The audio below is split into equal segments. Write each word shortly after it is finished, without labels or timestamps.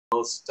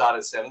will start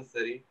at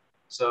 7:30.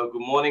 So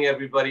good morning,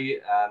 everybody.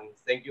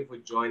 Thank you for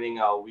joining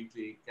our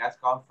weekly CAT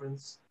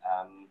conference.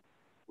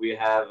 We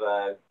have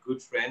a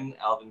good friend,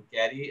 Elvin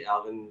Kedhi.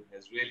 Elvin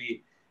has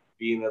really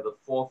been at the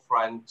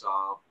forefront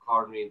of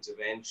coronary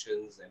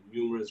interventions and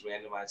numerous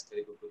randomized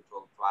clinical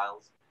controlled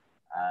trials.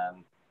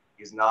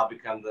 He's now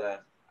become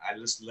I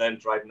just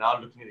learned right now,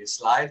 looking at his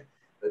slide,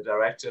 the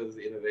director of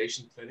the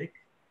Innovation Clinic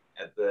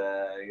at the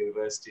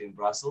University in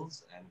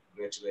Brussels. And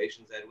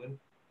congratulations, Edwin.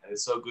 And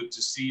it's so good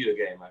to see you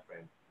again, my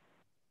friend.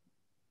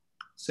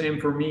 Same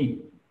for me.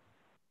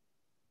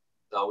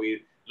 So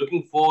we're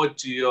looking forward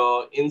to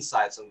your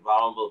insights on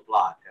vulnerable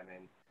plaque. I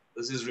mean,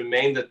 this has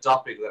remained a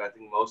topic that I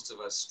think most of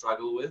us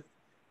struggle with.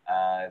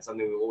 It's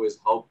something we always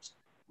hoped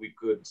we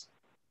could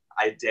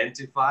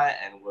identify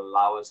and will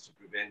allow us to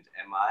prevent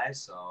MI.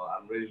 So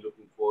I'm really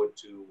looking forward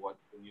to what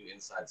the new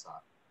insights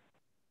are.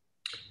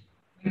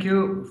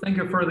 Thank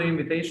you for the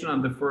invitation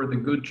and for the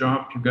good job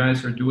you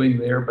guys are doing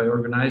there by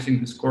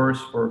organizing this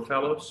course for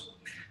fellows.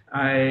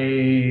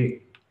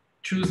 I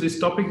choose this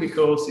topic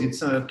because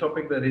it's a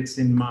topic that it's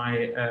in my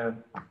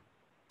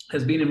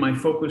has been in my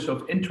focus of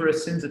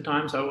interest since the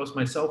times I was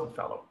myself a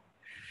fellow.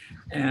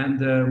 And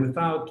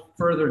without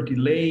further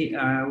delay,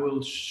 I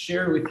will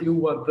share with you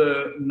what the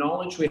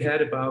knowledge we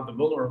had about the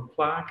vulnerable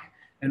plaque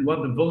and what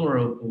the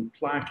vulnerable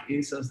plaque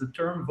is. As the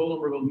term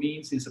vulnerable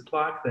means, is a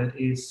plaque that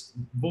is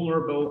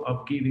vulnerable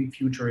of giving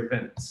future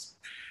events.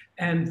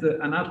 And the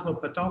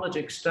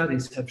anatomopathologic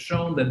studies have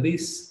shown that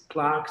these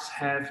plaques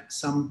have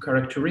some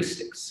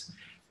characteristics.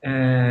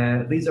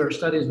 These are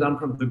studies done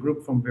from the group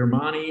from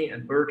Birmani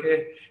and Burke,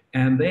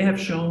 and they have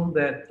shown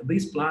that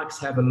these plaques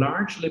have a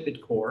large lipid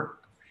core.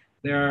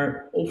 They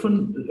are often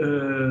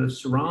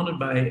surrounded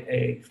by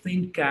a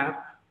thin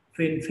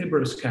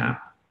fibrous cap.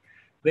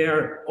 They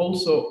are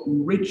also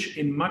rich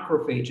in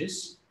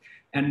macrophages,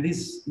 and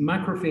these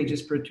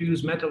macrophages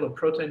produce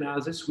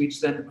metalloproteinases,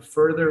 which then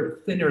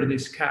further thinner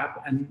this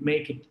cap and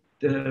make it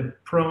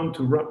prone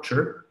to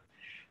rupture.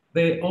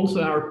 They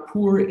also are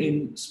poor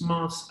in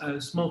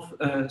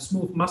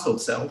smooth muscle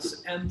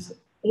cells, and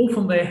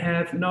often they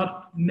have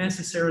not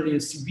necessarily a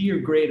severe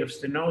grade of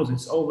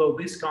stenosis, although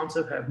this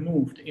concept have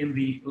moved in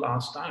the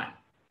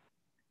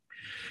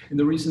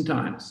recent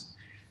times.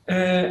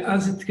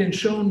 As it can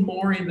show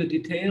more in the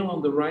detail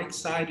on the right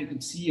side, you can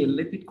see a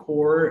lipid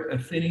core, a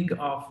thinning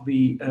of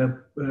the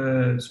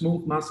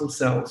smooth muscle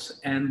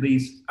cells, and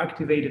these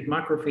activated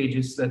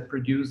macrophages that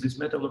produce these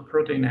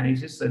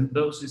metalloproteinases, and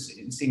those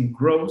is in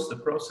growth.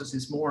 The process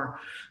is more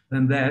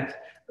than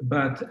that,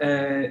 but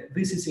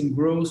this is in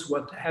growth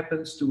what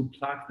happens to a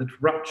plaque that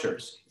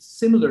ruptures.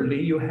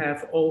 Similarly, you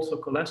have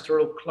also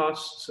cholesterol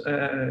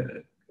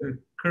clusters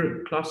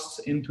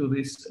into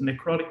this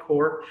necrotic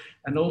core.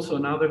 And also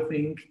another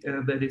thing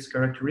that is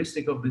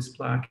characteristic of this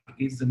plaque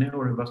is the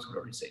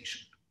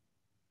neurorevascularization.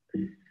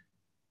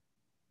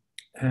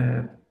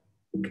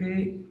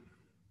 Okay.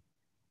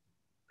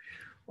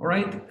 All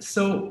right, so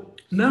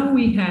now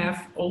we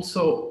have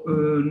also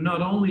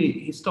not only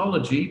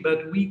histology, but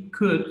we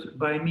could,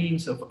 by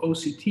means of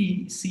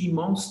OCT, see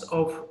most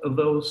of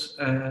those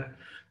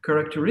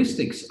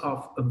characteristics of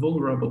a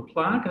vulnerable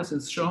plaque, as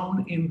is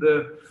shown in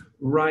the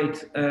right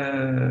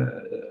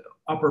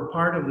upper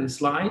part of the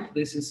slide.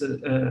 This is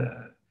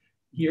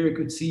here you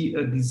could see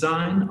a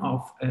design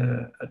of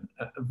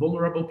a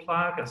vulnerable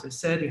plaque. As I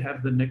said, you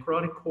have the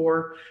necrotic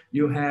core,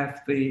 you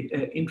have the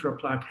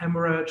intraplaque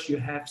hemorrhage, you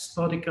have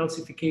spotty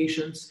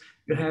calcifications,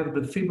 you have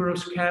the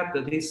fibrous cap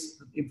that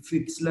is, if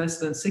it's less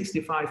than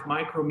 65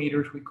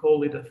 micrometers, we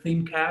call it a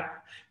thin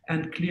cap,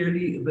 and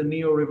clearly the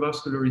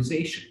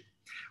neorevascularization.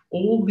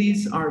 All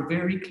these are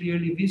very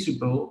clearly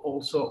visible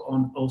also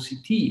on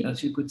OCT.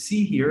 As you could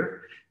see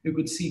here, you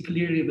could see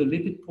clearly the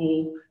lipid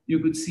pool. You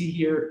could see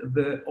here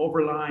the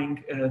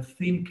overlying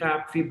thin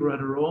cap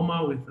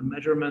fibroaderoma with a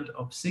measurement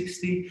of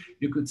 60.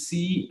 You could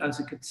see, as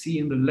you could see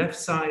in the left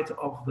side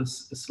of the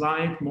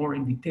slide, more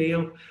in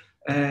detail,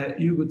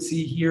 you could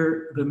see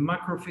here the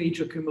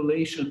macrophage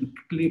accumulation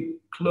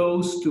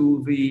close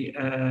to the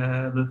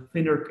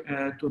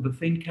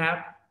thin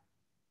cap.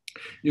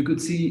 You could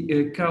see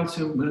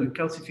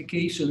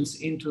calcifications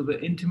into the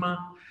intima,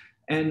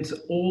 and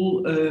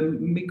all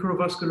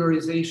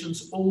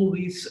microvascularizations, all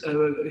these,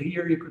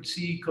 here you could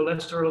see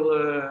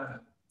cholesterol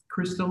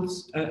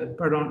crystals,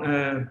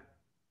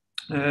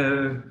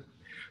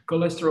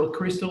 cholesterol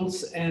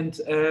crystals,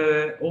 and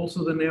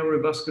also the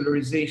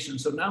neurorevascularization.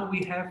 So now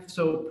we have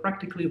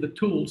practically the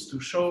tools to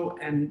show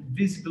and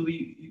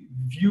visibly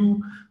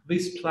view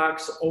these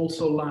plaques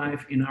also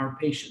live in our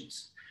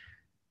patients.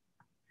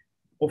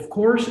 Of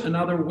course,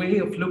 another way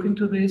of looking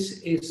to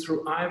this is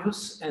through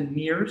IVUS and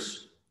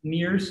NIRS.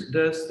 NIRS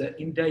does the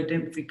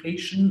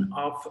identification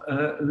of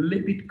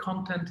lipid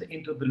content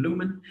into the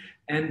lumen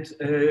and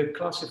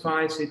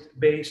classifies it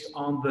based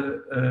on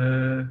the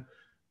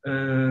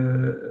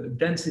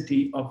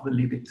density of the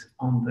lipid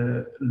on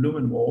the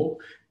lumen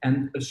wall,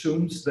 and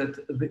assumes that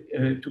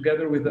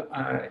together with the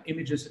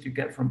images that you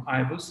get from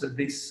IVUS, that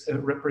this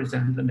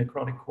represent the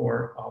necrotic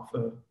core of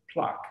a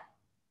plaque,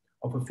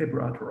 of a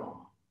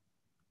fibroaderoma.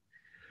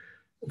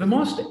 The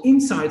most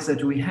insights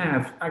that we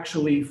have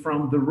actually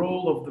from the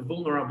role of the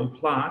vulnerable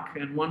plaque,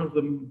 and one of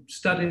the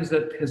studies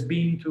that has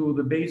been to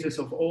the basis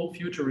of all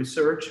future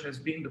research has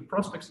been the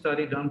prospect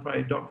study done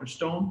by Dr.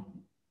 Stone.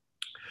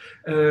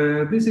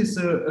 This is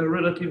a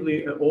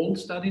relatively old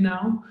study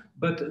now,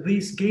 but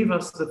this gave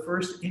us the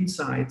first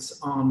insights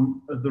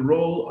on the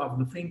role of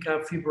the thin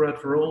cap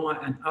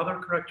fibroateroma and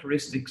other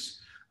characteristics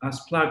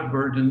as plaque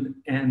burden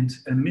and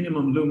a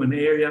minimum lumen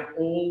area,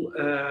 all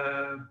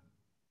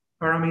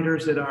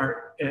parameters that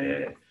are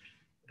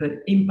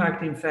that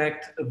impact, in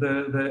fact,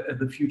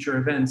 the future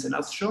events. And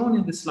as shown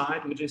in the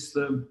slide, which is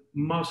the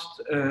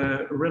most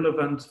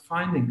relevant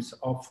findings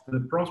of the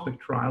prospect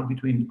trial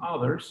between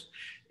others,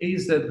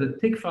 is that the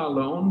TICFA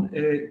alone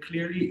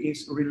clearly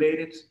is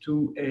related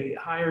to a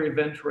higher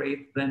event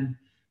rate than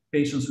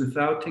patients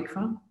without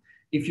TICFA.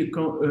 If you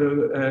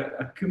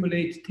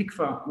accumulate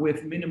TICFA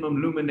with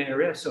minimum lumen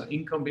area, so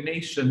in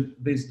combination,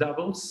 this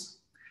doubles.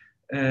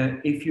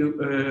 If you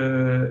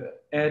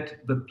add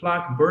the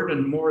plaque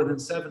burden more than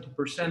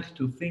 70%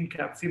 to thin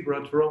cap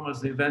fibroateromas,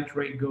 the event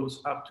rate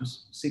goes up to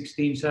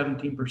 16,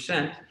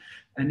 17%.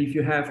 And if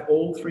you have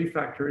all three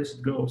factors,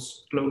 it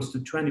goes close to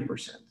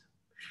 20%.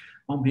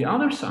 On the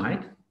other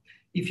side,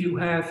 if you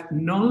have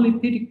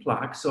non-lipidic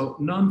plaque, so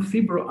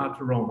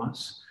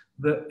non-fibroateromas,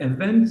 the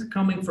event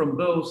coming from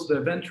those, the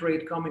event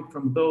rate coming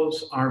from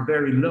those are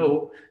very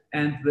low,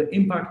 and the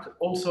impact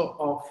also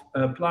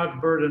of plaque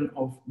burden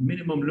of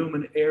minimum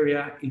lumen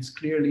area is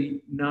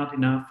clearly not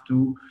enough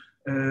to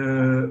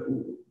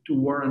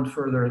warrant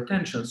further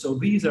attention. So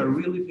these are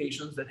really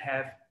patients that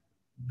have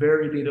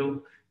very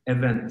little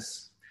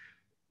events.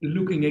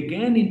 Looking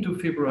again into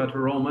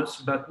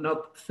fibroateromas, but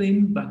not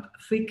thin, but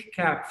thick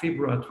cap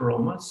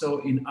fibroateromas.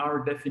 So in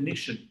our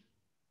definition,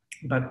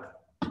 but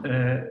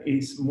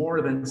is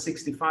more than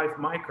 65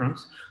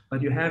 microns,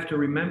 but you have to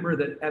remember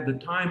that at the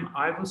time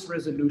IVUS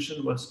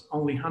resolution was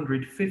only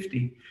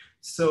 150.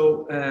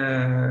 So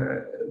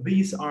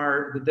these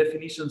are the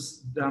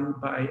definitions done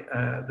by,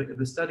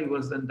 the study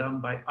was then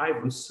done by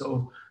IVUS.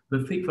 So the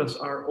TICFAs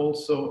are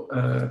also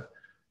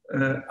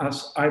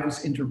as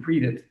IVUS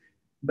interpreted.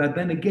 But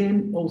then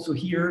again, also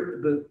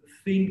here, the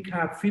thin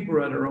cap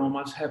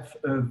fibroateromas have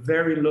a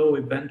very low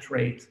event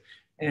rate.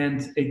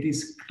 And it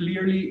is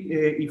clearly,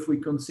 if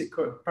we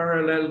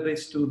parallel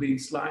this to the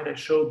slide I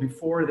showed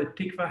before, that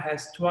TICFA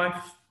has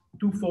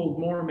twofold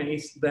more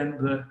MACE than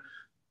the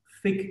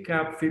thick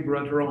cap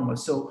fibroateroma.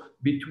 So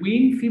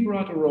between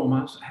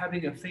fibroateromas,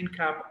 having a thin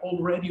cap,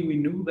 already we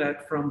knew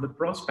that from the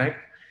prospect,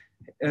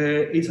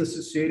 is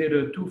associated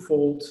a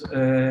twofold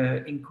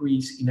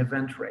increase in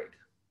event rate.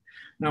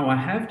 Now, I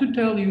have to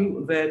tell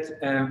you that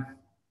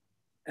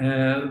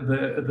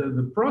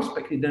the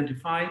prospect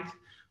identified,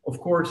 of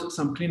course,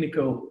 some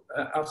clinical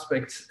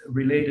aspects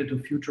related to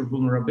future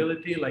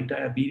vulnerability, like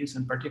diabetes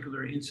and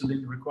particularly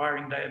insulin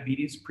requiring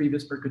diabetes,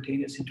 previous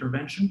percutaneous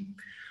intervention.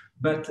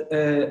 But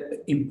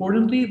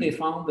importantly, they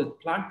found that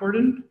plaque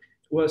burden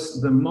was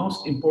the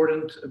most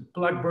important,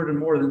 plaque burden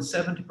more than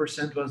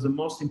 70% was the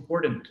most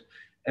important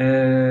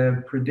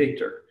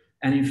predictor.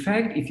 And in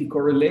fact, if you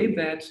correlate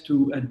that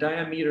to a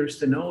diameter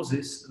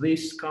stenosis,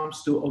 this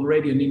comes to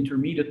already an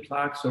intermediate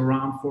plaque, so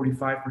around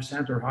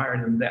 45% or higher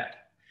than that.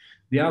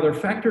 The other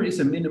factor is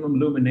a minimum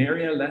lumen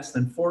area, less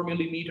than 4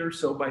 millimeters.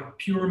 So by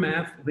pure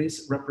math,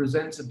 this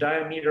represents a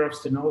diameter of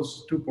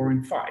stenosis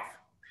 2.5,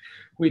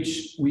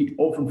 which we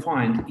often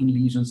find in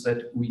lesions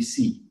that we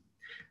see.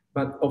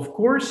 But of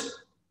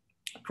course,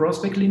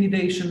 prospect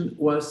limitation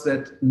was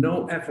that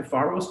no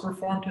FFR was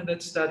performed in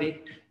that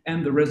study,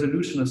 and the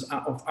resolution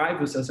of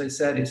IVUS, as I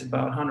said, is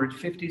about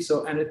 150.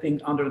 So anything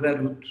under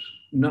that would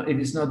not, it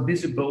is not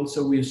visible.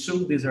 So we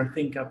assume these are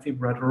thin cap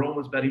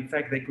fibroateromas, but in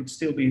fact, they could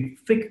still be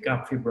thick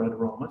cap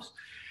fibroateromas.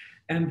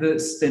 And the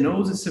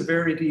stenosis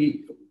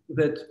severity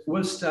that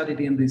was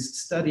studied in this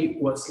study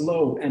was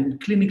low and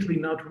clinically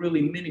not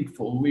really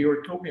meaningful. We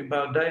were talking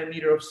about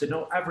diameter of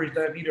average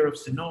diameter of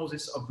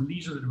stenosis of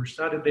lesions that were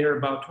studied there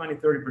about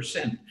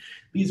 20–30%.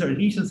 These are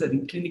lesions that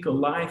in clinical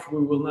life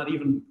we will not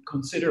even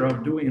consider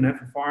of doing an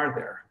FFR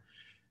there.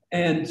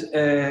 And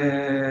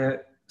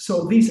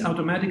so these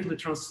automatically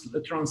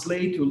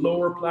translate to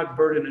lower plaque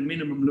burden and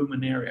minimum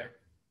lumen area.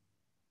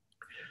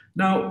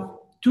 Now,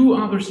 two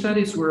other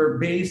studies were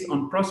based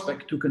on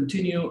prospect to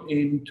continue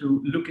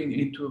into looking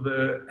into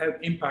the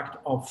impact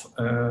of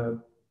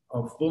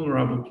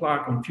vulnerable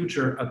plaque on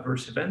future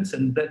adverse events,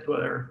 and that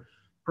were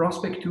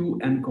prospect 2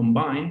 and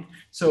combined.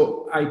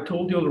 So I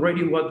told you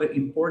already what the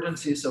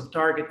importance is of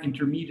target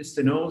intermediate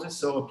stenosis.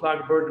 So a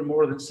plaque burden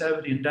more than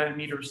 70 and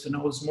diameter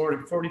stenosis more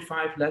than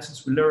 45,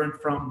 lessons we learned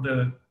from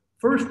the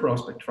first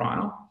prospect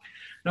trial.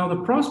 Now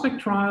the prospect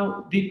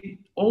trial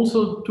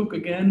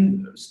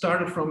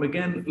started from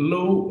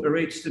low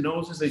rate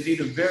stenosis. They did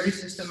a very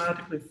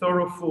systematically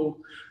thorough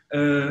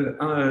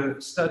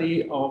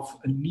study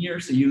of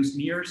NIRS. They used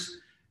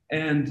NIRS,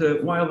 and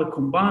while the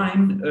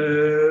combined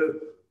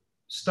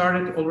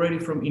started already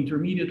from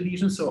intermediate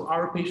lesions, so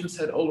our patients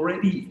had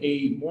already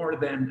a more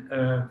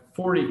than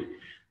 40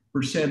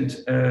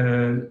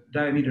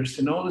 diameter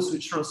stenosis,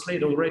 which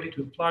translate already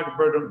to a plaque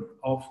burden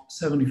of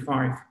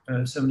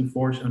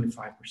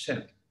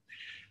 74-75%.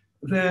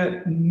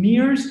 The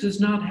NIRS does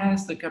not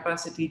have the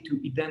capacity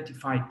to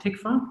identify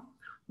TICFA,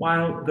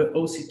 while the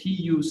OCT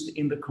used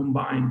in the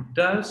combined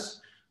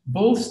does.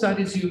 Both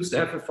studies used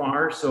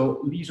FFR, so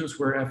lesions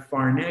were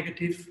FFR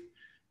negative.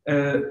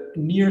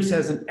 NIRS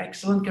has an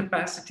excellent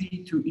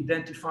capacity to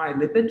identify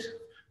lipid,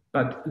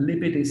 but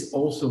lipid is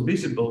also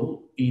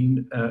visible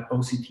in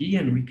OCT,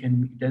 and we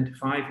can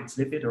identify if it's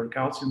lipid or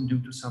calcium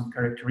due to some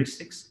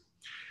characteristics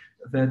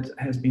that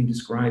has been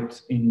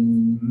described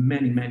in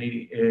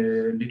many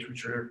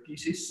literature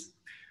pieces.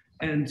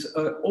 And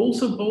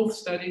also both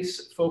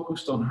studies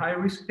focused on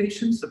high-risk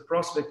patients. The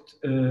prospect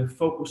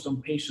focused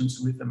on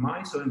patients with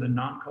MI, so in the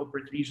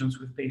non-culprit lesions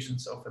with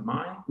patients of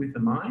MI,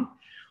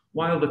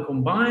 while the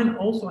combine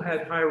also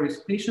had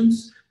high-risk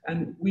patients,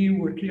 and we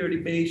were clearly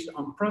based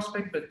on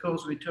prospect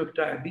because we took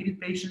diabetic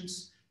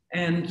patients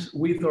and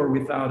with or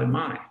without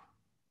MI.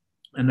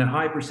 And a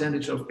high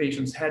percentage of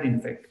patients had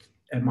in fact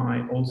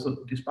MI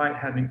also, despite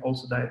having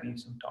also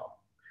diabetes on top.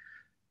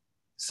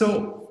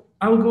 So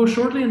I will go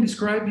shortly and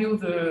describe you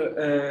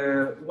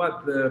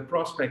what the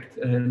prospect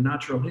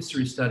natural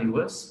history study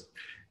was.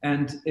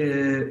 And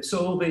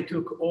so they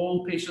took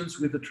all patients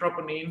with the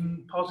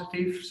troponin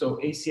positive, so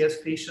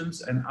ACS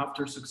patients, and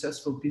after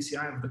successful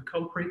PCI of the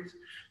culprit,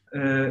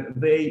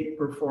 they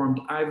performed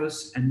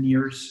IVUS and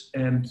NIRS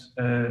and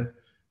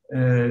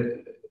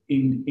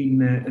in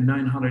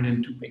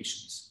 902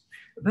 patients.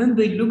 Then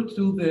they looked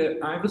to the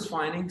IVUS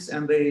findings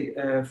and they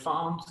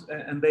found,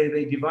 and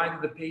they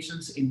divided the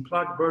patients in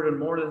plaque burden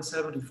more than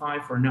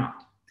 75 or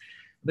not.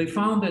 They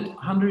found that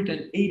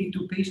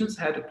 182 patients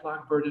had a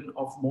plaque burden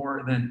of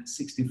more than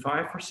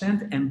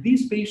 65%, and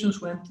these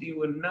patients went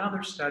to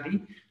another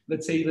study.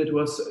 Let's say that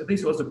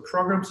this was a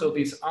program, so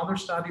this other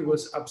study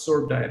was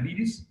absorbed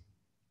diabetes,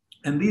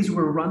 and these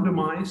were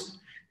randomized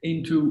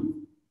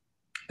into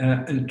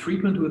a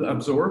treatment with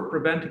absorb,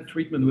 preventive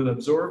treatment with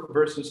absorb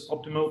versus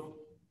optimal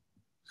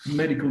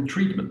medical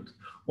treatment,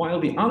 while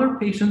the other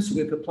patients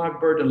with a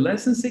plaque burden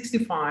less than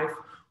 65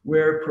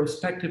 were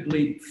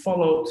prospectively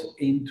followed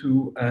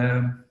into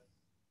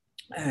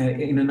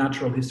in a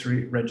natural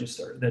history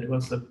register. That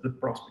was the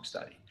prospect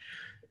study.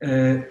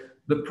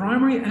 The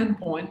primary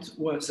endpoint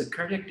was a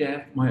cardiac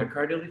death,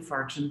 myocardial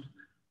infarction,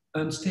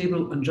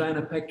 unstable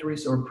angina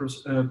pectoris or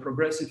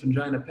progressive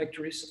angina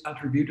pectoris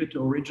attributed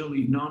to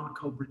originally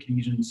non-culprit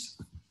lesions.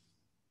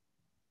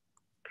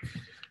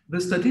 The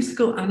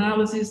statistical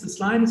analysis, the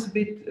slide is a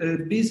bit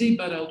busy,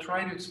 but I'll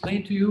try to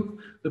explain to you.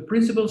 The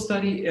principal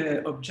study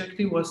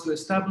objective was to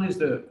establish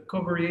the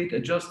covariate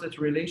adjusted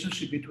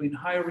relationship between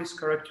high-risk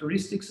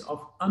characteristics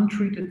of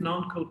untreated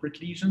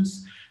non-culprit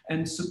lesions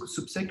and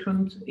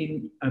subsequent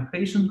in a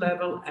patient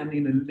level and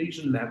in a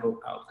lesion level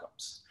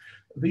outcomes.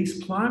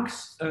 These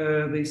plaques,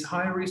 these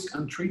high-risk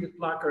untreated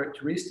plaque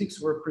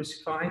characteristics were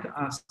specified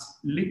as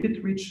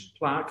lipid-rich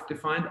plaque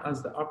defined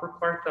as the upper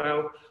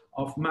quartile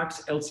of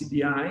max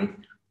LCBI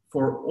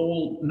for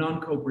all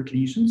non-culprit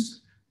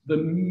lesions, the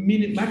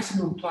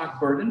maximum plaque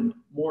burden,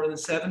 more than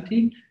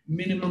 70,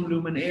 minimum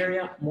lumen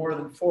area, more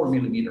than 4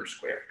 millimeters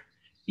squared.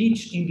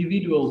 Each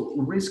individual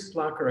risk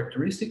plaque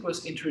characteristic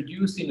was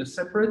introduced in a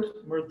separate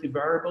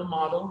multivariable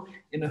model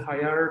in a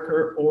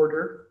hierarchical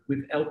order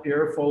with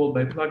LPR followed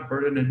by plaque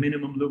burden and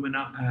minimum lumen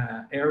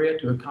area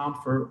to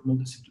account for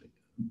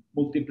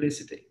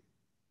multiplicity.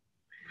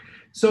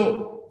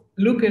 So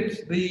look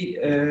at the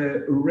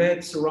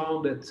red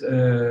surrounded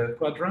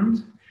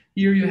quadrant.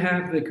 Here you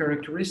have the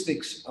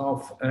characteristics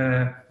of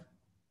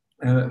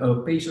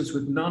patients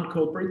with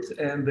non-culprit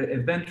and the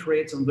event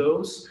rates on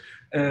those.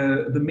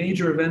 The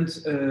major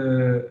event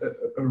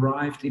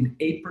arrived in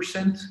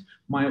 8%.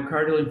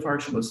 Myocardial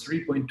infarction was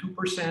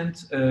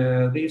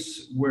 3.2%.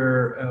 These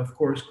were, of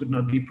course, could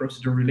not be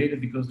procedure related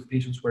because the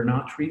patients were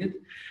not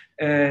treated.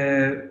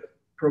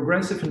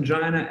 Progressive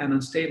angina and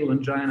unstable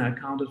angina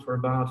accounted for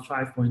about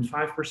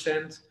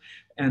 5.5%,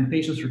 and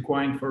patients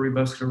requiring for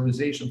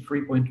revascularization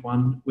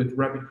 3.1, with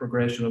rapid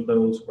progression of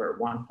those were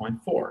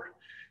 1.4.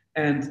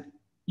 And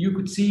you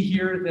could see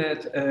here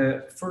that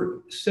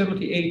for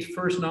 78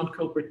 first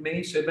non-culprit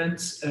MACE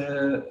events,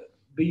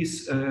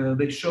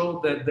 they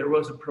showed that there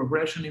was a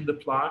progression in the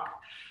plaque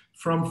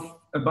from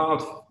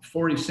about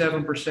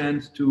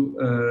 47% to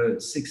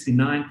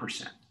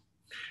 69%.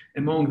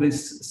 Among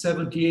these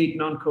 78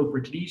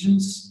 non-culprit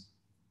lesions,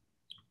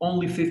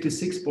 only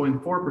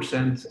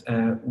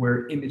 56.4%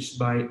 were imaged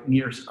by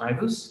NIRS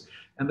IVUS,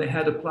 and they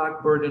had a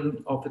plaque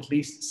burden of at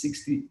least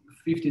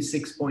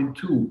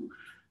 56.2.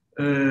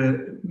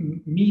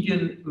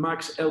 Median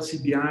max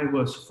LCBI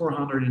was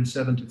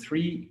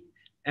 473,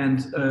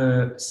 and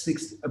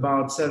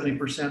about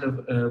 70%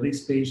 of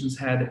these patients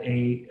had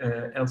a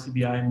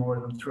LCBI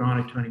more than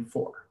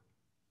 324.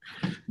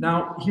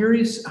 Now, here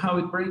is how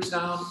it breaks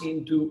down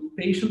into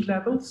patient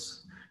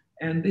levels,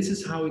 and this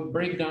is how it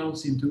breaks down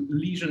into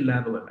lesion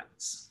level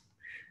events.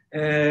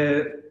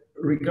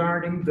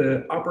 Regarding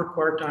the upper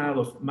quartile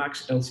of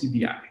max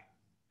LCBI.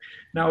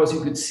 Now, as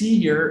you could see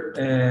here,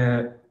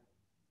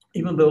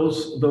 Even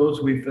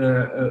those with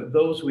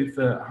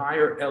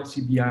higher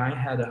LCBI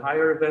had a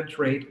higher event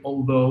rate.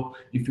 Although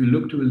if you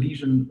look to a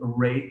lesion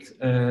rate,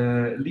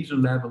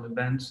 lesion level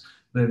events,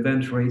 the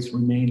event rates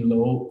remain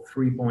low,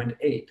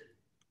 3.8.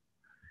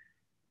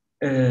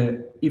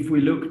 If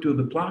we look to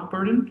the plaque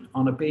burden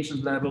on a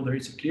patient level, there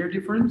is a clear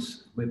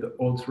difference with the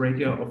odds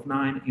ratio of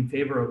 9 in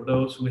favor of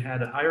those who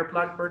had a higher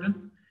plaque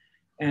burden.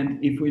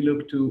 And if we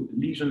look to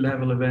lesion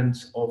level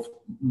events of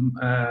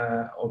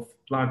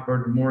plaque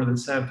burden more than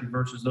 70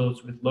 versus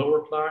those with lower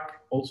plaque,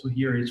 also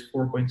here is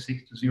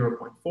 4.6 to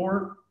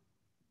 0.4.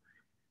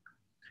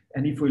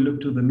 And if we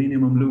look to the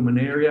minimum lumen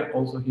area,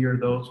 also here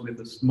those with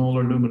a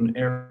smaller lumen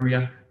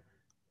area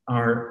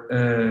are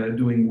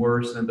doing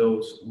worse than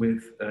those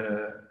with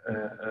a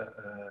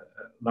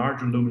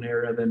larger lumen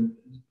area than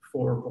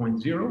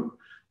 4.0.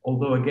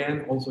 Although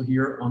again, also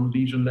here on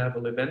lesion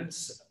level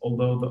events,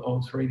 although the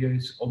odds ratio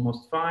is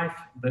almost 5,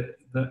 the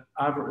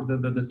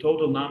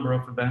total number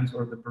of events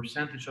or the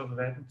percentage of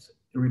events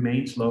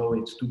remains low,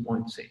 it's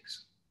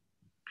 2.6.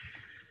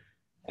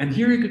 And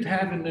here you could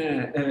have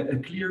a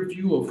clear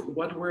view of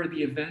what were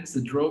the events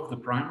that drove the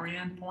primary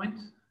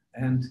endpoint.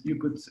 And you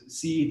could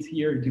see it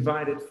here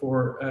divided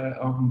for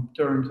on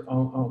terms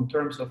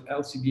of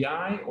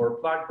LCBI or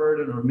plaque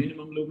burden or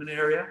minimum lumen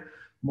area,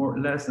 more or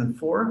less than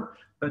 4.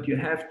 But you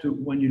have to,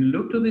 when you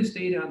look to this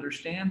data,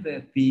 understand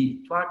that the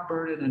plaque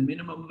burden and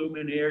minimum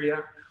lumen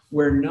area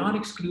were not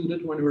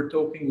excluded when we're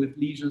talking with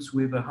lesions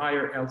with a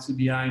higher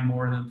LCBI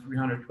more than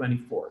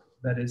 324.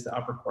 That is the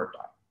upper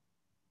quartile.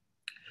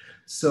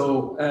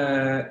 So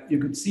you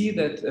could see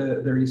that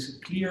there is a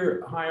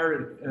clear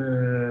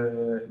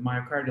higher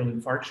myocardial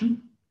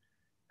infarction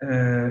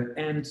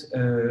and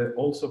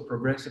also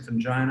progressive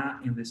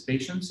angina in these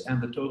patients, and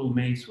the total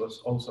MACE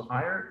was also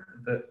higher.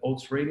 The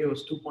odds ratio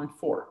was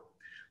 2.4.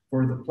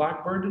 For the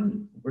plaque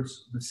burden,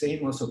 the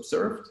same was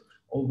observed,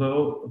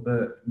 although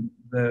the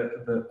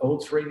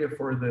odds ratio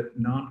for the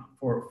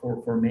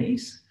for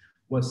MACE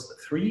was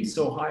 3,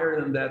 so higher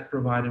than that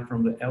provided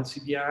from the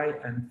LCBI,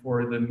 and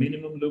for the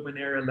minimum lumen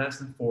area less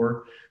than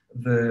 4,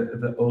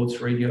 the odds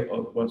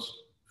ratio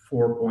was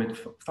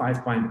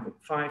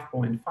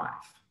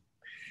 5.5.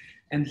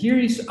 And here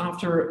is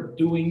after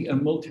doing a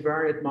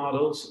multivariate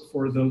models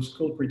for those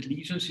culprit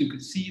lesions, you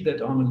could see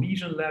that on a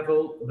lesion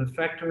level, the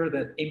factor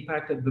that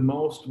impacted the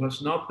most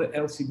was not the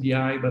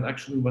LCBI, but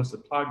actually was the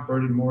plaque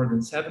burden more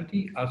than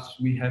 70, as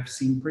we have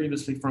seen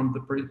previously from the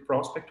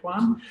prospect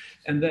one.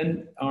 And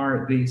then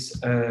are these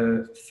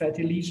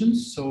fatty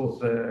lesions, so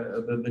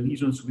the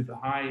lesions with a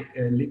high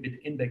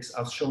lipid index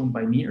as shown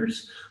by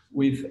NIRS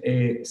with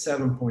a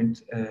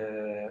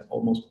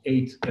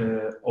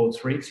 7.8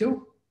 odds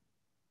ratio.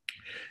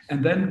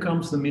 And then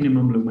comes the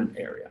minimum lumen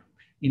area.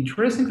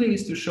 Interestingly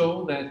is to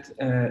show that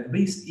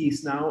this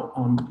is now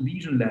on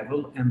lesion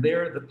level, and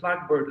there the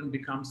plaque burden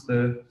becomes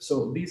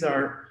so these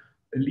are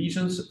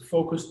lesions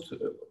focused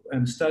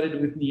and studied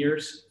with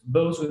NIRS.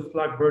 Those with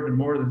plaque burden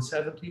more than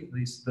 70,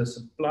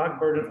 the plaque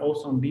burden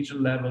also on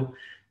lesion level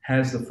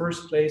has the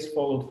first place,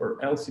 followed for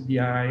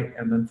LCBI,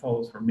 and then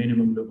follows for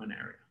minimum lumen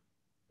area.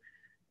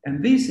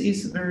 And this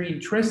is very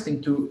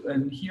interesting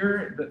and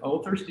here the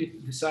authors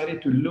decided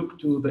to look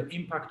to the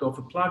impact of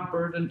a plaque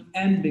burden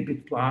and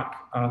lipid plaque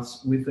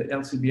as with the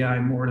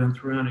LCBI more than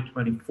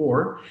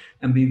 324.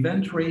 And the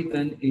event rate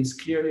then is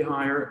clearly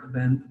higher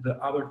than the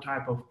other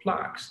type of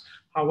plaques.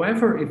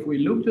 However, if we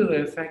look to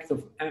the effect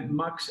of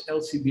max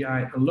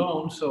LCBI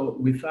alone, so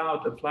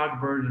without a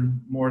plaque burden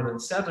more than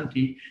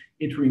 70,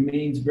 it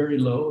remains very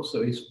low,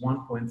 so it's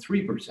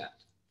 1.3%.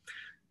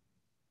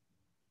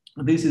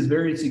 This is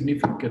very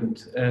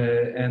significant,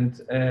 and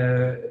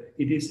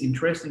it is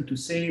interesting to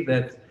say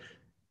that,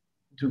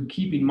 to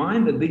keep in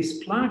mind that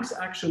these plaques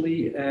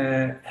actually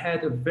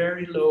had a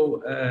very low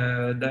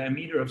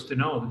diameter of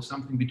stenosis,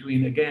 something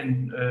between,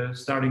 again,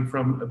 starting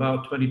from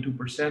about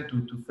 22%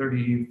 to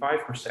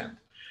 35%.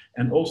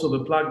 And also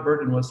the plaque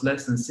burden was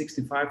less than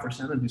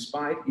 65%, and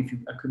despite, if you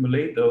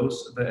accumulate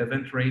those, the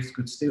event rates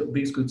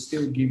these could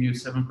still give you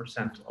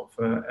 7% of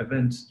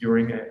events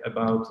during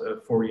about a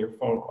 4-year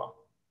follow-up.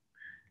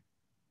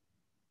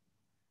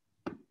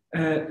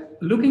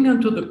 Looking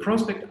into the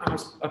prospect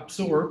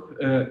absorb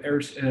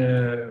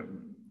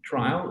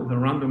trial, the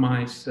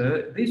randomized,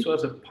 this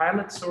was a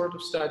pilot sort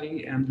of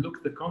study and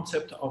looked at the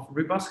concept of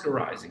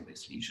revascularizing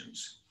these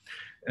lesions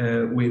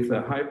with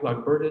a high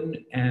plaque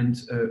burden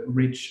and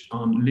rich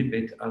on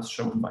lipid as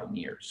shown by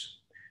NIRS.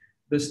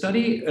 The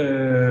study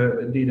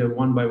did a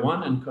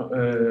 1-by-1 and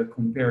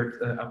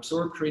compared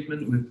absorbed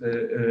treatment with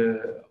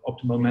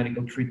optimal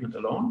medical treatment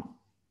alone.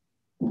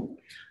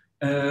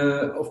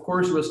 Of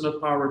course, was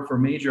not powered for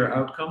major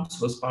outcomes,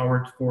 was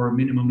powered for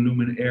minimum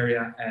lumen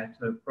area at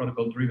a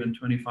protocol-driven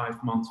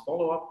 25 months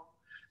follow-up,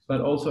 but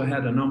also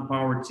had a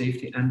non-powered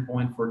safety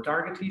endpoint for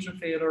target lesion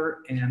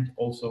failure and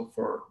also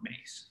for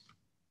MACE.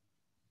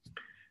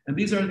 And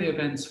these are the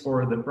events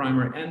for the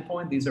primary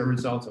endpoint. These are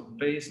results of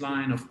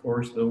baseline. Of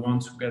course, the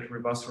ones who get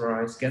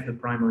revascularized get the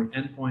primary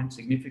endpoint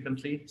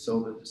significantly,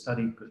 so that the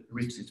study could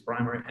reach its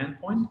primary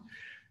endpoint.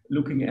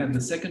 Looking at the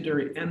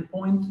secondary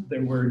endpoint,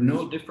 there were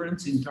no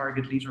difference in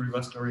target lesion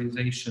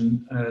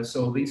revascularization.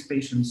 So these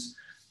patients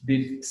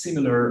did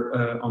similar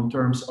on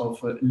terms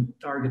of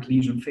target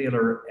lesion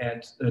failure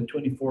at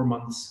 24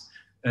 months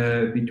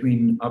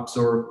between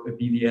absorb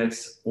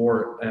BVS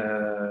or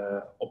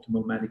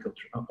optimal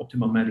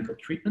medical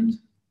treatment.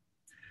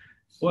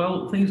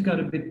 Well, things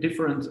got a bit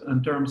different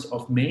in terms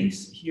of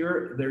MACE.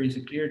 Here, there is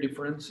a clear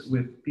difference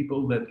with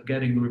people that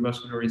getting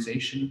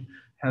revascularization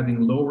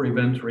having lower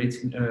event rates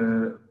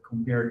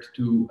compared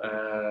to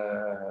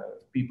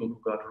people who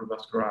got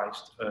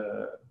revascularized,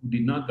 who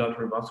did not got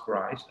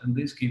revascularized. And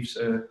this gives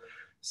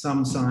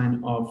some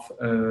sign of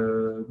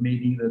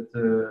maybe that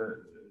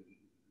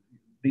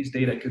these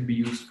data could be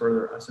used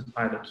further as a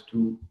pilot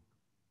to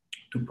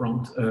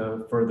prompt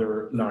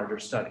further larger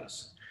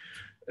studies.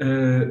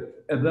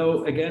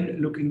 Although, again,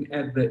 looking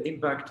at the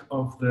impact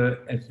of the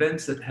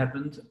events that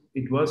happened,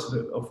 it was,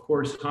 of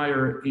course,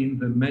 higher in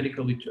the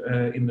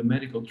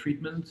medical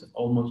treatment,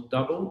 almost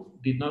double,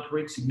 did not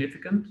reach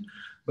significant,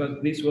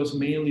 but this was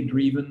mainly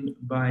driven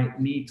by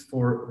need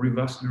for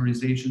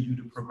revascularization due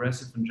to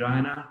progressive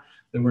angina.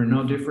 There were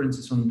no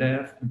differences on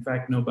death. In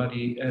fact, no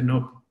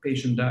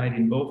patient died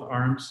in both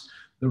arms.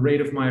 The rate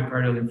of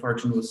myocardial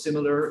infarction was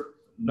similar.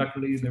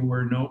 Luckily, there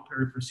were no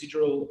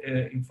periprocedural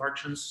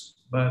infarctions,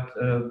 but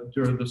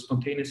during the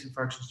spontaneous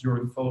infarctions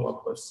during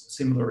follow-up was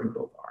similar in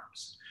both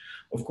arms.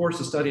 Of course,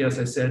 the study, as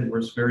I said,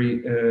 was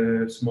very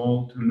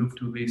small to look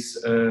to these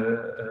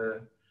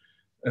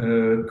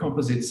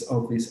composites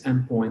of this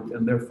endpoint,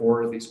 and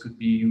therefore this could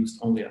be used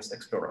only as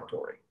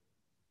exploratory.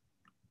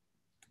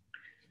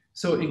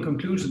 So in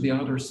conclusion, the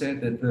author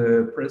said that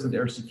the present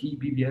RCT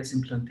BVS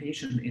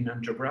implantation in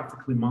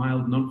angiographically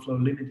mild non-flow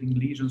limiting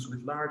lesions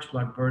with large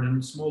plaque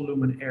burden, small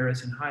lumen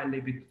areas and high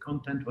lipid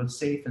content was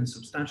safe and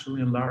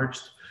substantially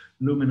enlarged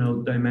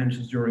luminal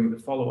dimensions during the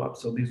follow-up.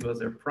 So this was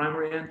their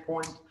primary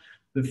endpoint.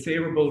 The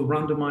favorable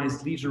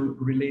randomized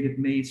lesion-related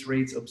MACE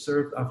rates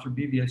observed after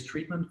BVS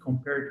treatment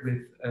compared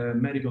with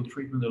medical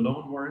treatment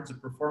alone warrants the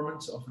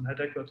performance of an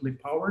adequately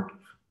powered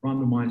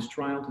randomized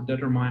trial to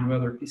determine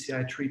whether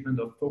PCI treatment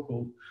of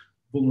focal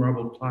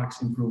vulnerable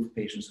plaques improved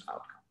patients'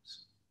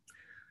 outcomes.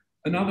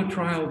 Another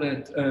trial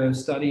that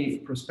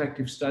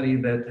prospective study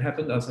that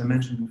happened, as I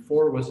mentioned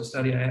before, was a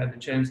study I had the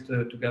chance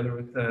to, together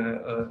with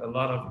a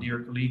lot of dear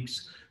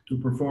colleagues, to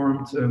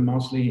perform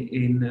mostly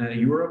in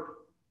Europe.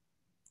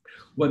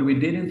 What we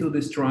did into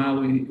this trial,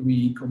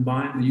 we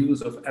combined the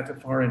use of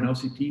FFR and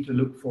OCT to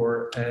look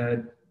for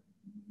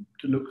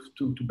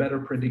to better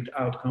predict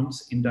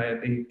outcomes in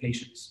diabetic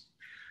patients.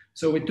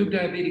 So we took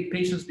diabetic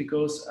patients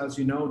because, as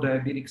you know,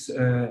 diabetics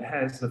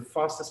has the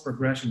fastest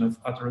progression of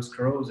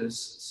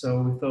atherosclerosis. So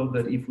we thought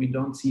that if we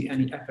don't see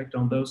any effect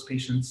on those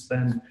patients,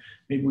 then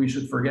maybe we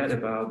should forget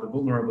about the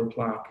vulnerable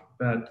plaque.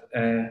 But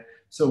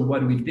so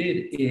what we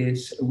did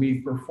is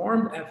we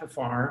performed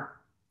FFR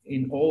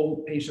in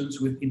all patients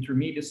with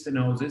intermediate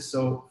stenosis,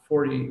 so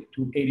 40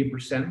 to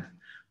 80%,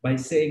 by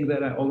saying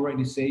that I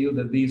already say you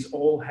that these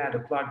all had a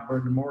plaque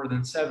burden more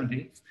than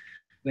 70.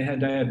 They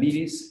had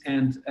diabetes,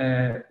 and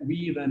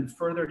we then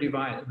further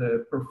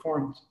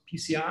performed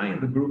PCI in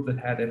the group that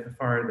had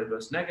FFR that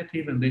was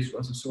negative, and this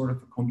was a sort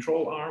of a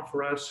control arm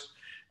for us.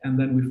 And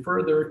then we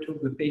further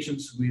took the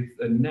patients with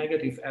a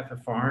negative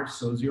FFR,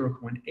 so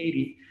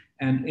 0.80,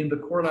 and in the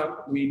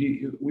CORDAP,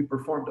 we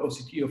performed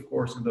OCT, of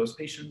course, in those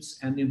patients,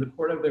 and in the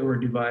CORDAP, they were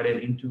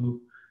divided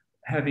into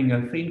having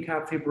a thin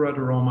cap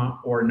fibroaderoma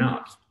or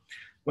not.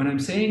 When I'm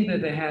saying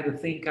that they had a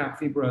thin cap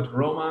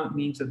fibroaderoma,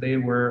 means that they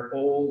were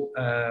all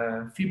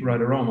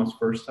fibroaderomas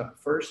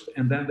first,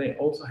 and then they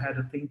also had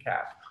a thin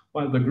cap.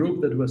 While the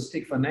group that was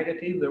TIGFA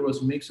negative, there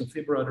was a mix of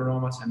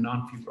fibroaderomas and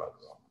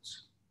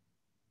non-fibroaderomas.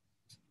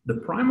 The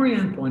primary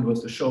endpoint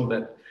was to show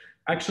that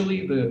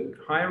actually the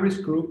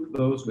high-risk group,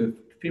 those with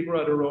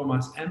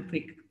fibroaderomas and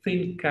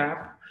thin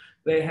cap,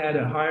 they'll have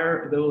a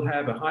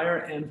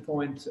higher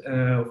endpoint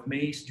of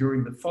MACE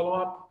during the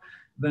follow-up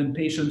than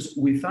patients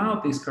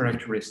without these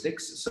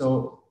characteristics.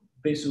 So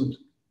this would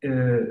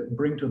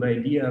bring to the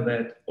idea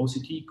that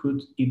OCT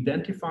could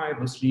identify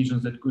those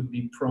lesions that could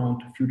be prone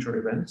to future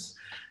events.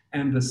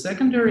 And the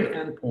secondary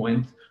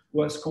endpoint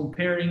was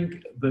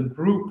comparing the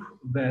group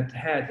that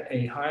had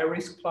a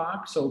high-risk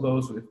plaque, so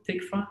those with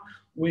TIGFA,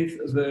 with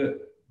the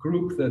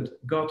group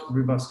that got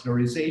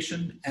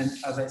revascularization. And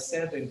as I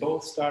said, they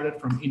both started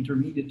from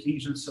intermediate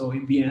lesions. So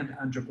in the end,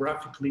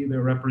 angiographically, they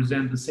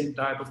represent the same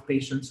type of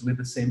patients with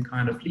the same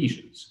kind of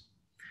lesions.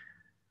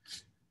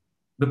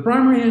 The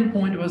primary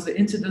endpoint was the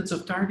incidence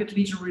of target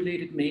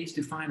lesion-related MACE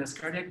defined as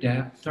cardiac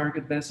death,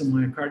 target vessel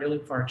myocardial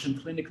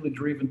infarction, clinically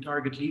driven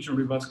target lesion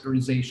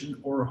revascularization,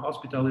 or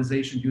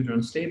hospitalization due to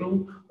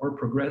unstable or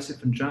progressive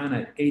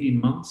angina at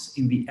 18 months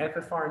in the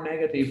FFR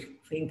negative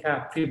thin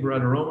cap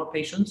fibroaderoma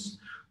patients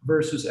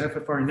versus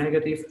FFR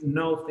negative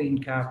no thin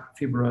cap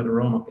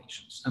fibroaderoma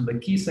patients. And the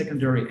key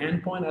secondary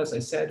endpoint, as I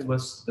said,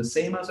 was the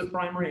same as the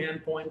primary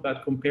endpoint,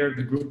 but compared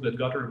the group that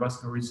got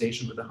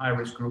revascularization with the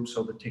high-risk group,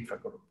 so the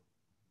TIGFA group.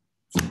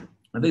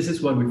 And this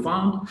is what we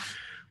found.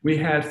 We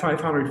had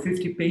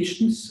 550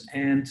 patients,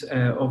 and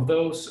of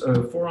those,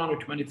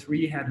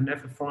 423 had an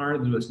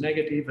FFR that was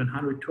negative, and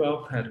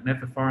 112 had an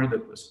FFR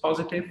that was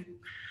positive.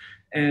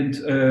 And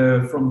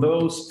from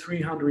those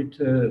 300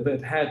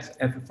 that had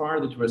FFR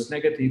that was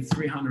negative,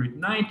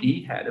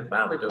 390 had a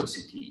valid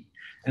OCT.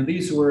 And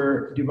these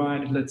were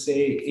divided, let's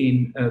say,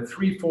 in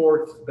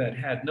 3/4 that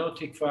had no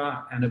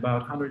TICFA, and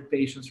about 100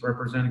 patients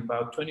representing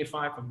about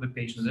 25 of the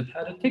patients that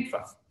had a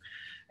TICFA.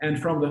 And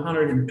from the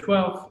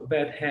 112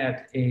 that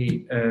had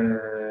a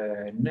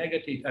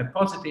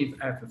positive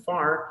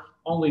FFR,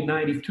 only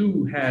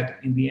 92 had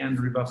in the end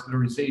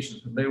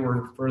revascularizations, and they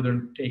were further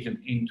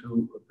taken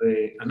into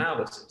the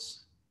analysis.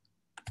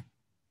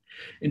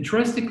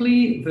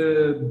 Interestingly,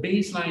 the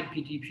baseline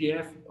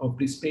PTPF of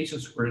these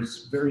patients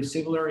was very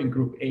similar in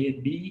group A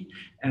and B,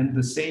 and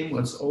the same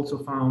was also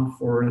found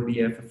for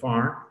the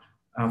FFR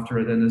after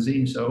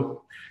adenosine.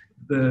 So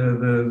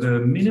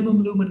the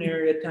minimum lumen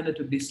area tended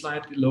to be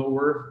slightly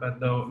lower, but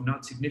though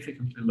not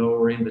significantly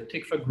lower in the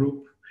TICFA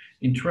group.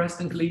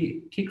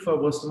 Interestingly,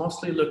 TICFA was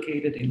mostly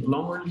located in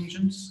longer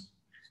lesions.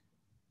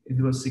 It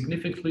was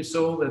significantly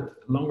so that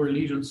longer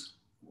lesions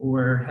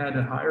had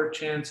a higher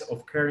chance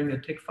of carrying a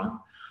TICFA.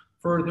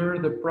 Further,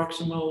 the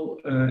proximal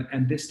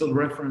and distal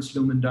reference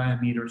lumen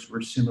diameters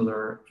were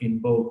similar in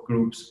both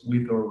groups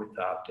with or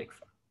without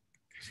TICFA.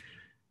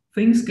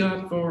 Things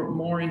got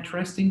more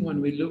interesting when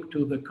we looked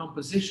to the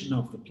composition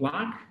of the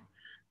plaque.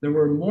 There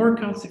were more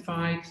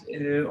calcified,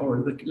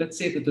 let's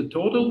say that the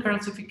total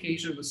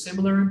calcification was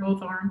similar in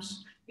both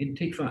arms, in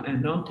TICFA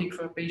and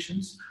non-TICFA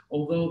patients,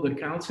 although the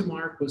calcium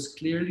arc was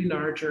clearly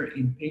larger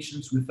in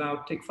patients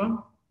without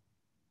TICFA.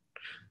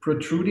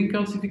 Protruding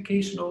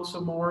calcification also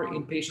more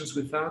in patients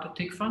without a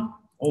TICFA,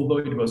 although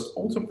it was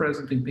also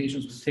present in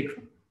patients with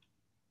TICFA.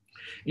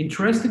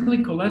 Interestingly,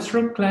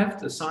 cholesterol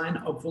cleft, a sign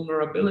of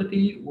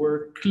vulnerability,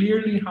 were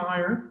clearly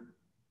higher,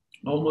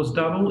 almost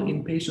double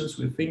in patients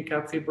with thin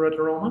cap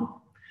fibroadenoma.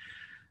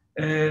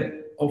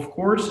 Of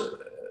course,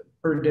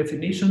 per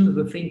definition,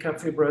 the thin cap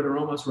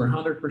fibroadenomas were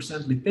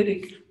 100%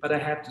 lipidic, but I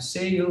have to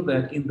say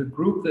that in the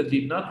group that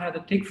did not have a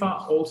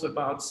TICFA, also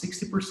about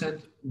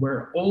 60%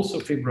 were also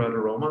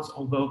fibroadenomas,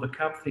 although the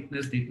cap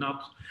thickness did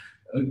not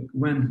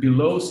went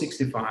below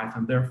 65,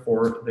 and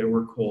therefore they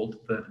were called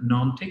the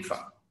non-TICFA.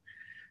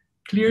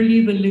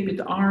 Clearly, the lipid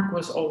arc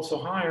was also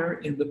higher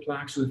in the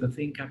plaques with the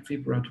thin cap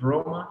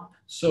fibroadenoma,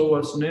 so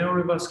was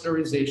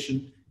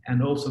neorevascularization,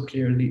 and also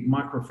clearly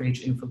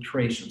macrophage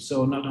infiltration.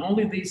 So not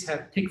only these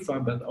have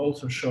TICFA, but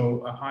also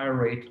show a higher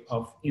rate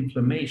of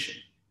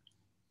inflammation.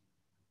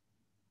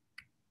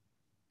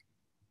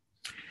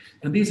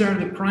 And these are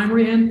the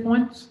primary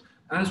endpoints.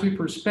 As we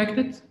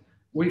prospected,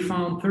 we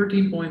found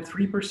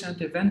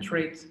 13.3% event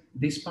rate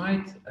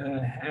despite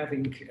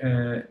having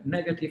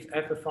negative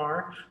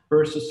FFR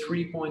versus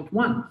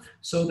 3.1.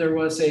 So there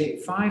was a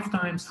 5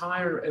 times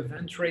higher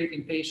event rate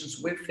in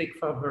patients with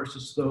TICFA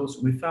versus those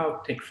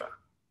without TICFA.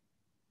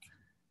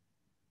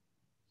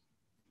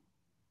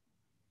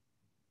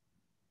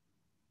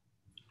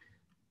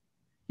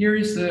 Here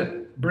is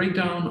the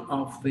breakdown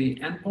of the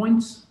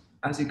endpoints.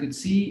 As you could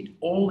see,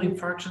 all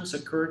infarctions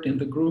occurred in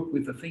the group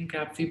with a thin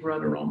cap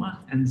fibroadenoma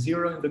and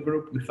 0 in the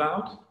group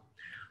without.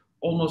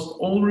 Almost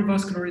all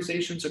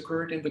revascularizations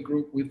occurred in the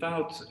group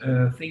without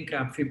thin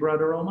cap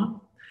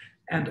fibroadenoma.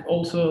 And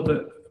also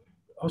the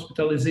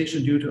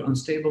hospitalization due to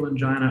unstable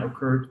angina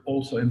occurred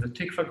also in the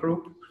TICFA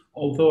group.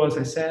 Although, as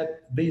I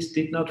said, this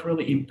did not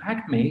really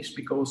impact MACE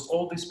because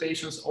all these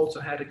patients also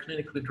had a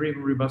clinically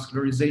driven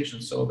revascularization.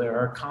 So they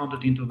are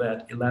counted into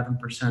that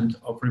 11%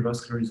 of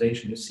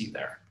revascularization you see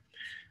there.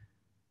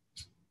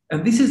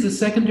 And this is the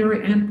secondary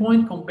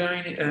endpoint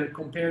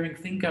comparing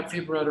thin cap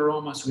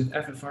fibroadenomas with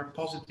FFR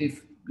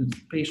positive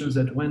patients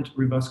that went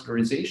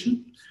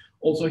revascularization.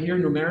 Also here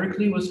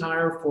numerically was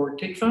higher for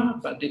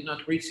TICFA, but did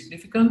not reach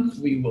significance.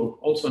 We will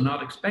also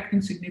not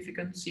expecting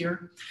significance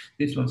here.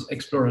 This was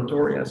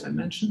exploratory, as I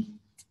mentioned.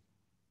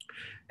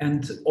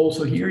 And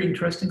also here,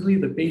 interestingly,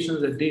 the patients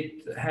that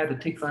had a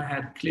TICFA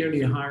had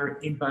clearly a higher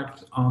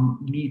impact on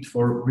need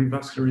for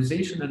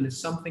revascularization, and it's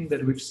something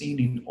that we've seen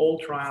in all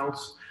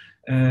trials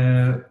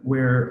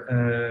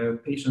where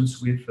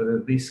patients with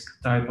this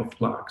type of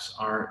plaques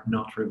are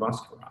not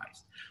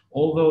revascularized.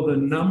 Although the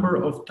number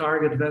of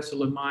target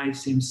vessel MI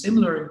seems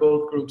similar in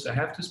both groups, I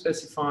have to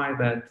specify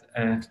that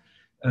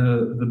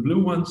the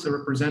blue ones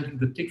representing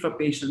the TICFA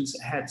patients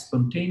had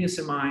spontaneous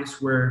MIs,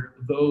 where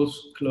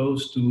those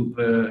close to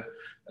the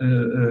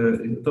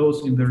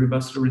those in the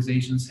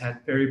revascularizations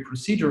had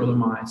periprocedural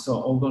MIs. So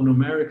although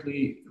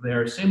numerically they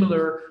are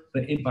similar,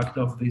 the impact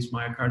of these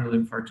myocardial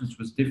infarctions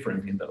was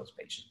different in those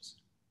patients.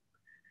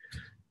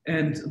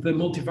 And the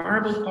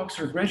multivariable Cox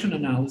regression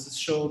analysis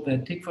showed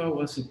that TICFA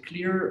was a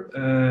clear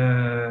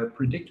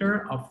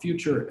predictor of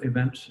future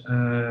events,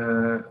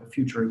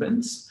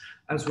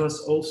 as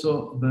was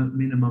also the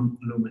minimum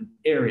lumen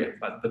area.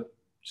 But the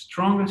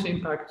strongest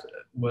impact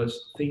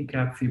was thin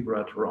cap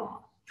fibroadenoma.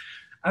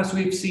 As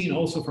we've seen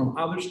also from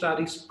other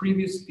studies,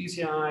 previous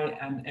PCI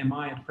and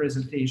MI at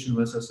presentation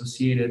was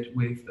associated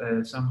with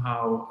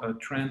somehow a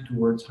trend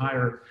towards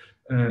higher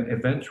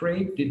event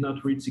rate, did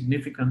not reach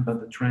significant,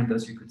 but the trend,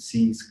 as you could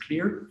see, is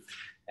clear.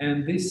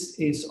 And this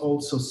is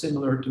also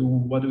similar to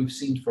what we've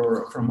seen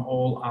from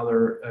all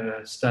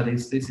other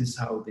studies. This is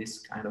how this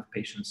kind of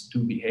patients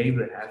do behave.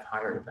 They have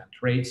higher event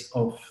rates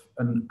of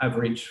an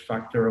average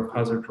factor of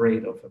hazard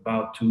rate of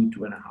about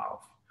 2.5.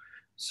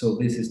 So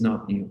this is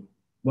not new.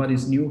 What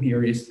is new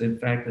here is the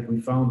fact that we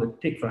found that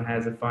TICVA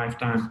has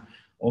a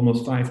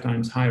almost five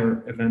times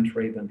higher event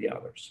rate than the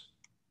others.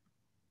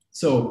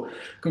 So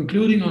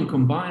concluding on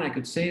combined, I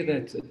could say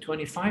that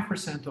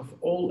 25% of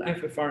all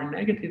FFR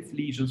negative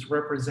lesions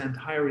represent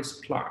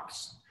high-risk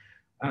plaques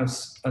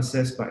as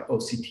assessed by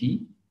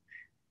OCT.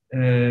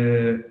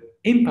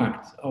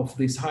 Impact of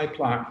this high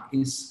plaque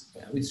is,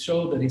 we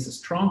showed that it's a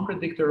strong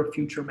predictor of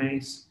future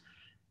MACE.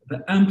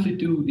 The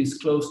amplitude is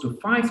close to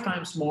 5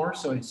 times more,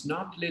 so it's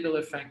not little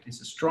effect, it's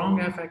a strong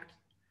effect.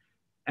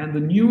 And the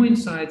new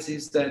insights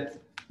is that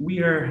we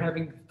are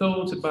having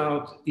thoughts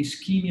about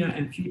ischemia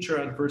and future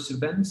adverse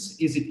events.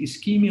 Is it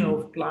ischemia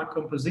of plaque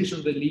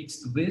composition that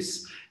leads to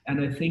this? And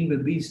I think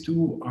that these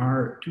two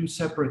are two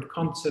separate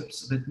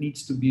concepts that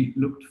needs to be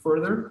looked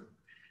further.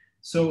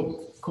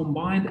 So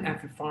combined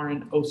FFR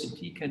and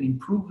OCT can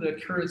improve the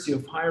accuracy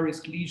of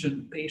high-risk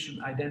lesion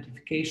patient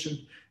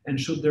identification and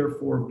should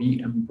therefore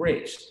be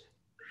embraced.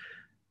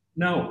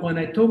 Now, when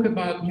I talk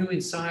about new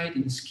insight,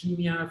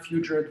 ischemia,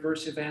 future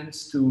adverse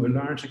events, to a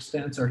large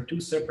extent are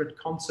two separate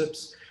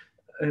concepts.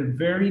 A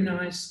very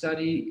nice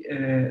study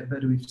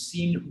that we've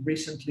seen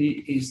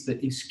recently is the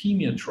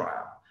ischemia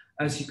trial.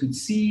 As you could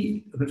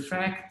see, the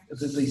fact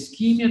that the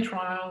ischemia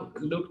trial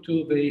looked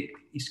to the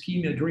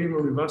ischemia-driven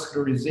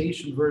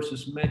revascularization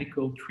versus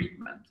medical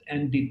treatment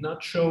and did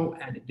not show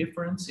any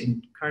difference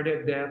in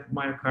cardiac death,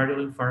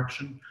 myocardial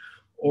infarction,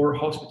 or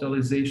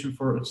hospitalization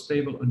for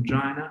unstable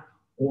angina,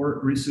 or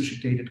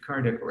resuscitated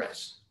cardiac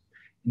arrest.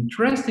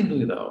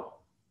 Interestingly though,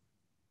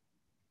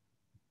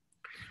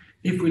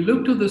 if we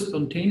look to the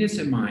spontaneous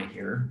MI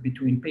here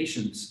between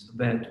patients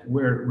that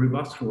were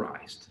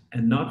revascularized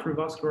and not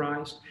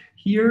revascularized,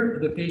 here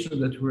the patients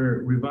that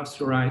were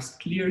revascularized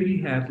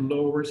clearly had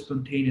lower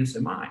spontaneous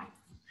MI.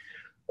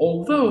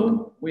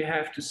 Although we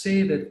have to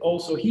say that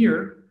also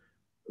here,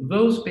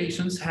 those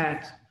patients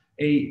had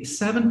a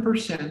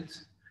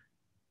 7%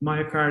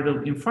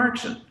 myocardial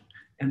infarction.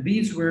 And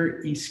these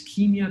were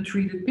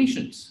ischemia-treated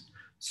patients.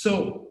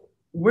 So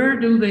where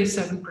do they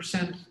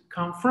 7%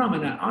 come from?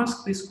 And I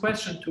asked this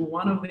question to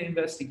one of the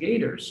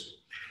investigators,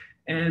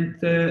 and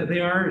they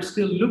are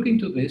still looking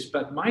to this,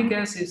 but my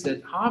guess is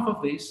that half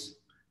of this,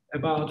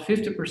 about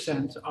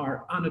 50%,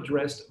 are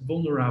unaddressed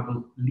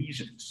vulnerable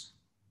lesions.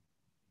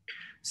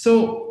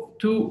 So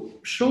to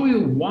show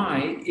you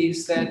why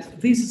is that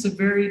this is a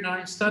very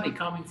nice study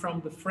coming from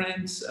the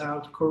friends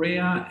out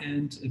Korea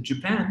and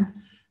Japan.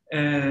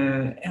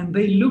 And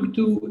they look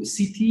to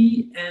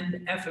CT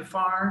and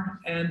FFR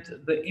and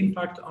the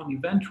impact on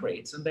event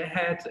rates. And they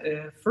had,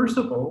 first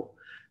of all,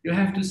 you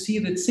have to see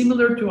that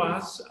similar to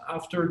us,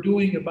 after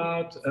doing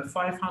about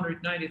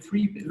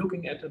 593,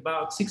 looking at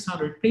about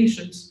 600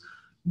 patients,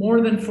 more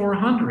than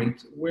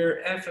 400 were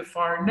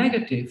FFR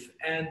negative.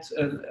 And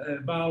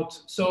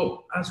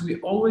so as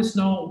we always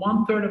know,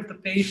 1/3 of the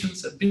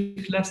patients, a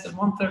bit less than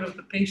 1/3 of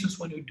the patients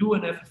when you do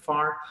an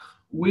FFR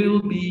will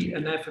be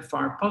an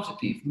FFR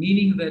positive,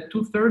 meaning that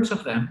 2/3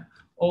 of them,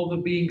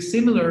 although being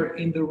similar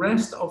in the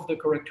rest of the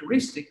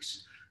characteristics,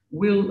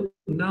 will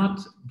not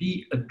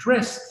be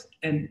addressed.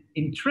 And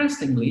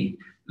interestingly,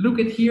 look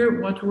at here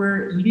what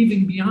we're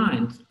leaving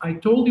behind. I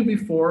told you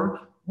before,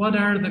 what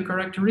are the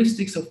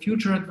characteristics of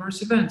future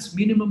adverse events?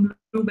 Minimum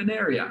lumen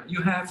area.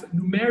 You have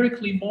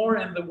numerically more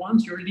and the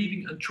ones you're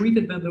leaving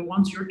untreated than the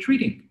ones you're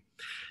treating.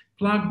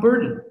 Plaque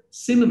burden,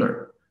 similar.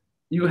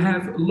 You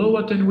have low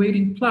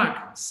attenuating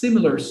plaque,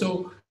 similar. So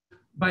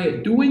by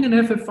doing an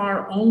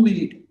FFR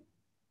only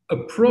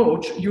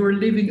approach, you're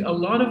leaving a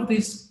lot of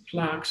these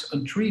plaques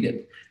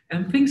untreated.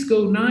 And things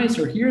go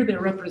nicer. Here they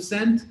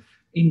represent,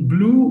 in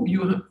blue,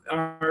 you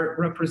are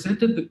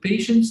represented the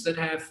patients that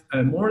have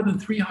more than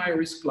 3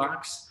 high-risk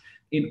plaques.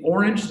 In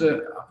orange, the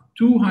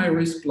 2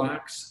 high-risk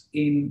plaques.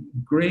 In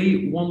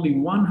gray, only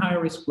 1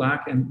 high-risk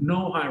plaque and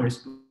no high-risk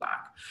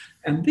plaque.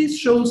 And this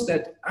shows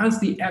that as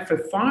the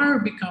FFR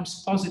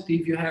becomes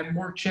positive, you have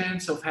more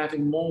chance of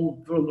having more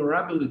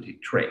vulnerability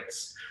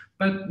traits.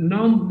 But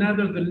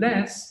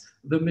nevertheless,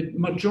 the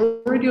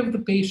majority of the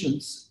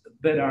patients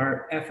that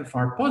are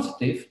FFR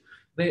positive,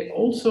 they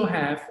also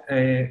have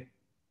a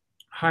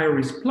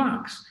high-risk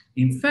plaques.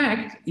 In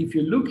fact, if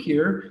you look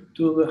here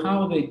to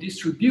how they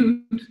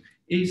distribute,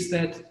 is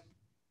that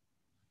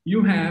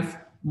you have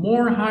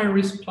more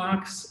high-risk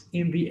plaques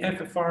in the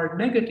FFR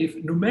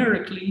negative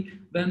numerically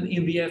than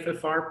in the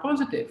FFR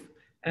positive.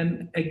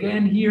 And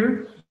again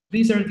here,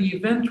 these are the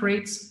event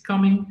rates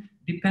coming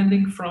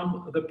depending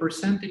from the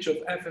percentage of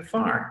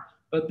FFR.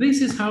 But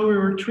this is how we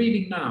were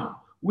treating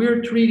now.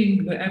 We're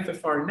treating the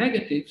FFR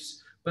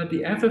negatives, but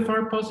the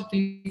FFR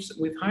positives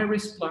with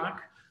high-risk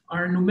plaque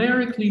are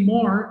numerically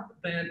more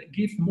than,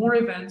 give more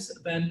events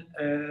than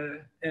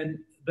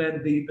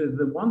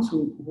the ones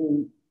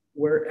who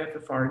were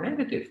FFR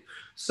negative.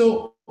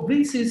 So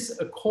this is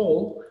a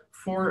call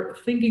for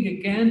thinking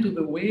again to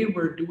the way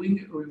we're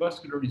doing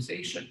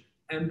revascularization.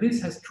 And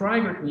this has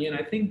triggered me, and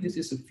I think this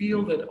is a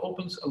field that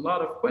opens a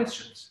lot of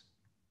questions.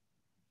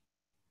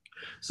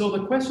 So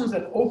the questions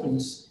that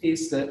opens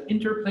is the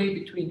interplay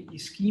between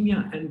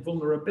ischemia and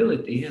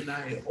vulnerability, and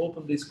I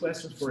open these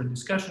questions for a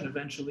discussion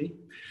eventually.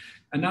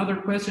 Another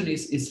question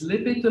is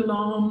lipid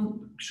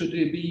alone? Should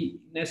it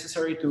be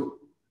necessary to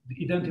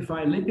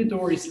identify lipid,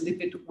 or is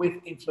lipid with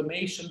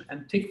inflammation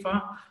and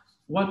TICFA?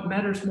 What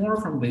matters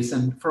more from this,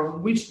 and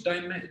from which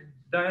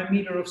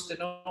diameter of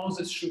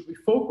stenosis should we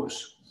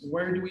focus?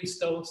 Where do we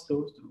start?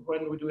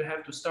 When do we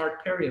have to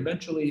start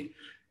eventually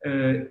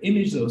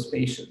image those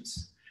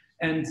patients?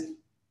 And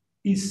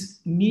is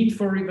need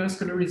for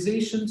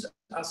revascularizations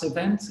as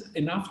events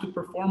enough to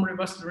perform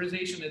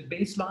revascularization at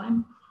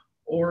baseline,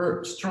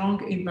 or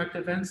strong impact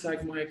events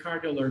like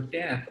myocardial or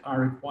death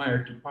are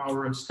required to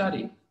power a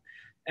study?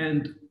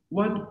 And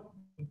what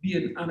would be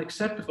an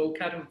unacceptable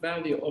cutoff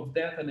value of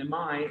death and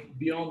MI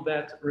beyond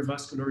that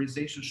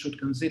revascularization should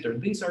consider?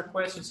 These are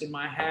questions in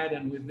my head,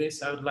 and with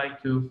this, I would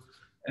like to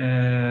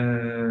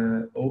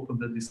open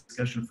the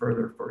discussion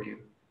further for you.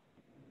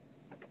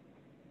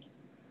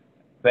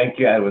 Thank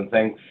you, Elvin.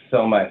 Thanks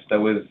so much. That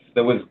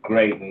was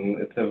great, and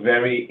it's a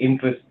very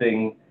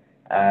interesting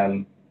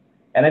and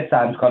at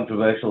times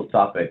controversial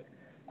topic.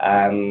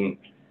 I'm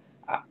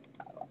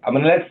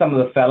going to let some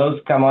of the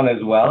fellows come on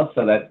as well,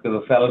 so that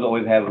because the fellows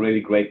always have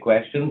really great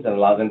questions and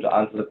allow them to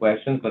answer the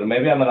questions. But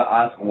maybe I'm going to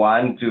ask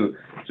Juan to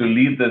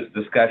lead this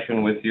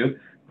discussion with you,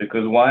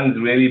 because Juan's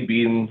really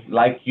been,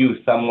 like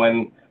you,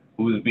 someone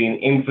who's been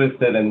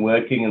interested and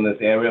working in this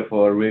area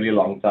for a really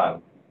long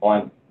time.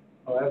 Juan.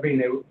 Well, Elvin,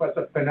 it was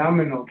a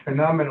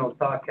phenomenal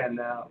talk, and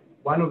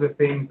one of the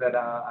things that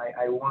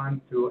I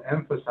want to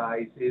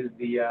emphasize is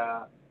the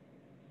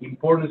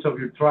importance of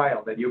your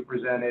trial that you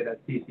presented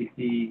at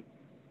TCT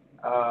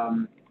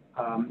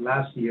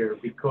last year,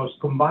 because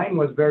Combine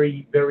was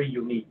very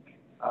unique.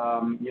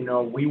 You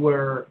know, we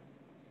were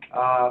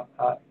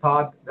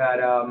taught that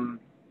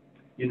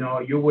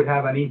you would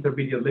have an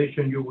intermediate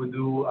lesion, you would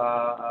do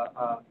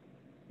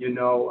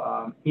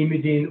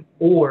imaging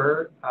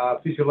or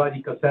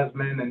physiologic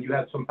assessment, and you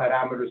have some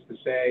parameters to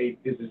say,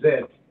 this is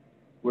it,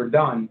 we're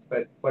done.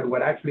 But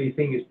what actually I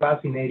think is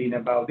fascinating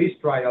about this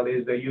trial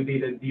is that you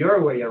did it the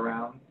other way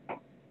around,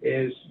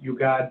 is you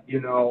got,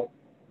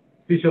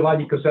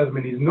 physiologic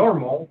assessment is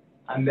normal,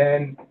 and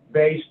then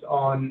based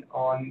on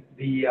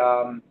the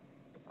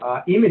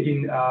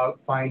imaging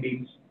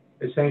findings,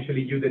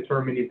 essentially you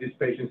determine if these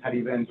patients had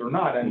events or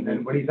not.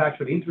 And what is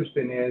actually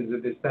interesting is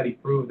that the study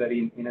proved that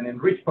in an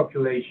enriched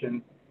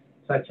population,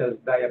 such as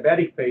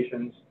diabetic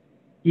patients,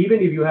 even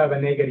if you have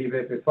a negative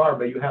FFR,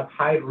 but you have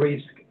high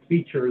risk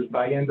features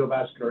by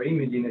endovascular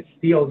imaging,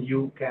 still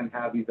you can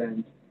have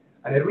events.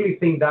 And I really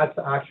think that's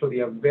actually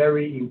a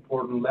very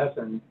important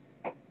lesson.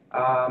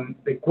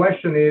 The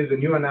question is,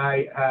 and you and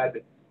I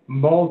had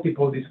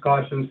multiple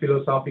discussions,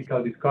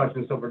 philosophical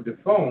discussions over the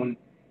phone,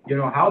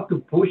 how to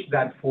push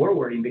that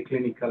forward in the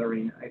clinical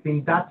arena. I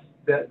think that's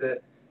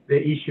the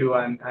issue,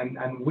 and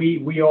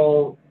we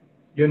all,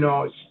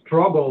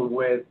 struggle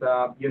with,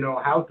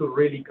 how to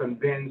really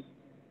convince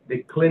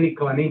the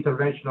clinical and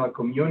interventional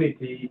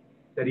community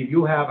that if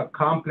you have a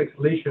complex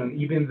lesion,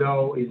 even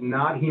though it's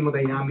not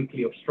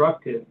hemodynamically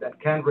obstructive, that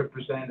can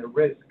represent a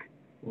risk,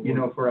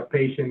 for a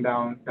patient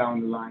down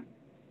the line.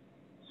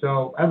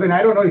 So, Elvin,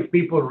 I don't know if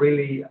people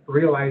really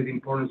realize the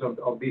importance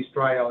of this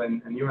trial,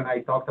 and you and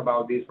I talked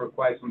about this for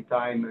quite some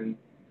time, and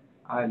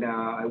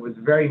I was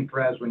very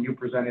impressed when you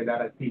presented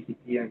that at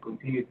TCT, and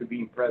continue to be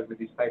impressed with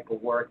this type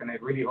of work, and I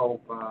really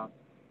hope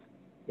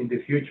in the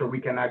future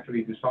we can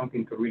actually do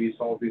something to really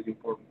solve these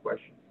important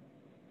questions.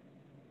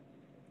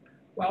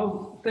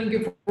 Well, thank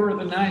you for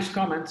the nice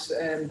comments,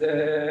 and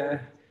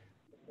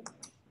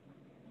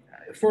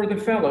for the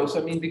fellows,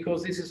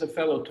 because this is a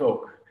fellow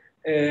talk.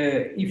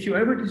 If you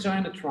ever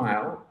design a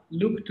trial,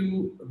 look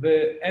to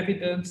the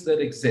evidence that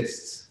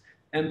exists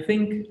and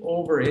think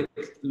over it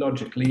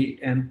logically,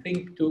 and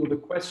think to the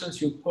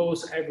questions you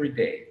pose every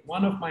day.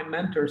 One of my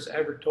mentors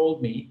ever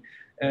told me,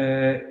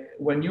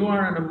 when you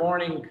are in a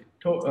morning,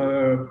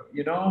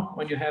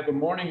 when you have a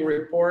morning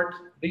report,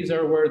 these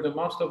are where the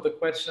most of the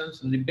questions,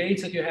 the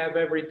debates that you have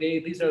every day,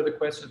 these are the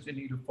questions you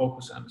need to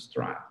focus on this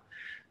trial.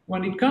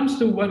 When it comes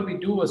to what we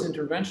do as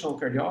interventional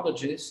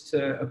cardiologists,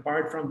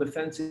 apart from the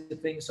fancy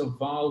things of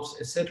valves,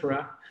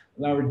 etc.,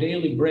 our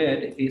daily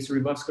bread is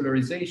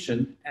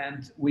revascularization,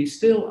 and we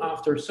still,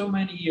 after so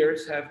many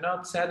years, have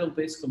not settled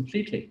this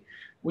completely.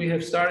 We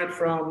have started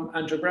from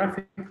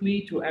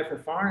angiographically to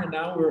FFR, and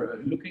now we're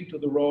looking to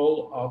the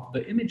role of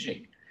the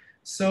imaging.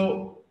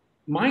 So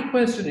my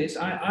question is,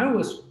 I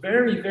was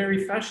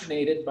very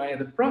fascinated by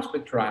the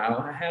Prospect trial.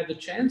 I had the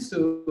chance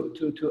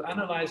to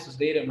analyze this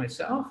data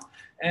myself,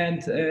 and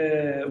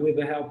with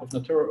the help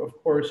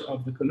of course,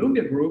 of the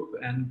Columbia group,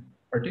 and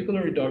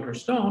particularly Dr.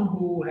 Stone,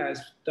 who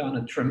has done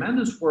a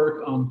tremendous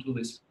work onto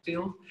this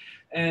field.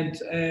 And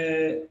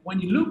when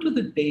you look to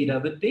the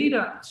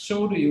data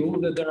show to you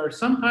that there are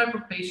some type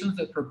of patients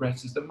that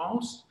progresses the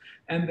most.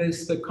 And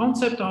there's the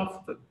concept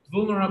of the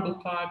vulnerable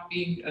plaque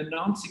being a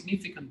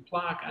non-significant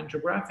plaque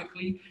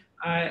angiographically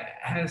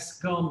has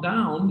gone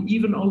down,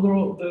 even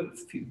although the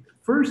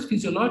first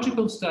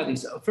physiological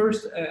studies,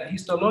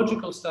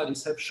 histological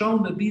studies have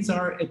shown that these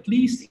are at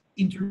least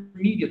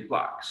intermediate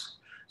plaques.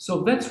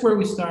 So that's where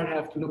we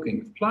have to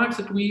looking. Plaques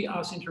that we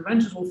as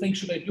interventions will think,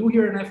 should I do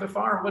here an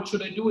FFR? What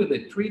should I do with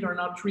it? Treat or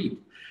not treat?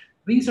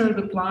 These are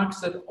the plaques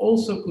that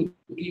also could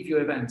give you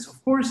events.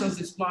 Of course, as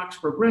these plaques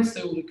progress,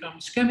 they will become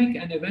ischemic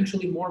and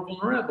eventually more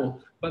vulnerable.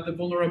 But the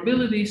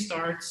vulnerability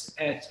starts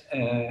at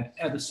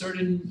a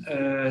certain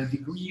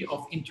degree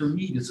of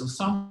intermediate, so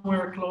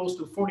somewhere close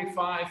to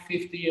 45,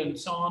 50, and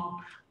so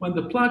on. When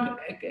the plaque,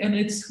 and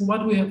it's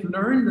what we have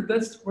learned, that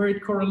that's where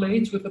it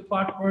correlates with the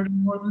plaque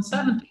burden more than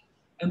 70.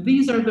 And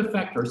these are the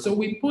factors. So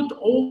we put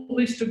all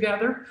this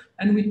together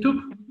and we took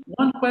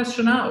one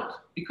question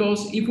out,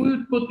 because if we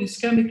would put the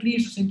ischemic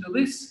lesions into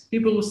this,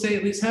 people will say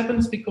this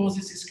happens because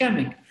it's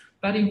ischemic.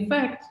 But in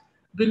fact,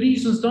 the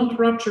lesions don't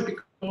rupture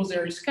because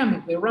they're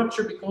ischemic, they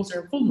rupture because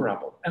they're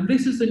vulnerable. And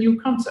this is the new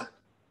concept.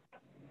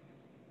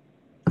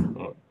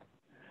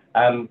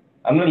 I'm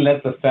going to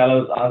let the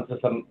fellows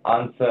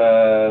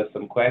answer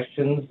some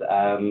questions,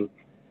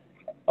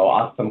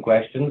 or ask some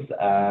questions.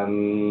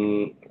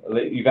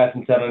 You guys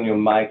can turn on your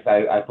mics.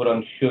 I put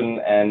on Shun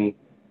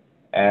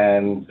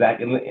and Zach,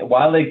 and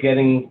while they're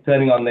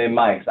turning on their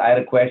mics, I had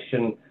a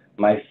question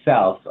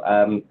myself.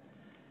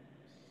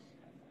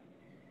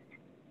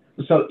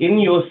 So in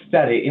your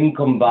study, in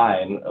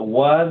Combine,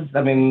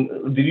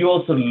 did you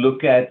also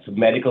look at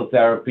medical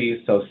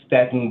therapies, so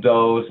statin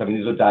dose? I mean,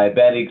 these were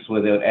diabetics,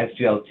 were there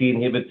SGLT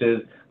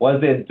inhibitors? Was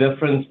there a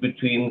difference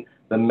between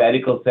the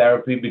medical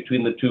therapy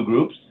between the two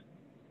groups?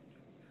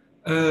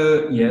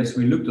 Yes,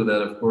 we looked at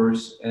that, of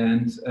course,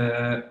 and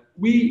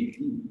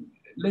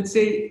let's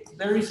say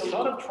there is a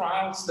lot of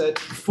trials that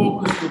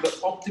focus on the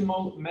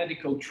optimal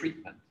medical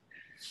treatment.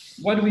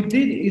 What we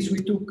did is we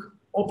took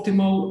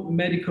optimal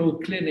medical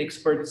clinics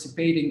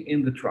participating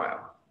in the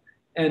trial,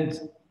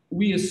 and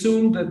we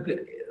assumed that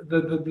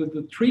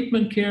the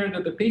treatment care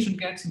that the patient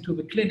gets into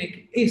the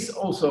clinic is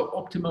also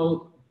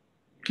optimal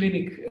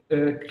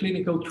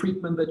clinical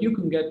treatment that you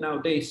can get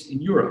nowadays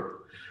in Europe.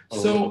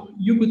 So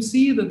you could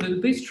see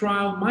that this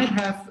trial might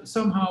have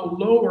somehow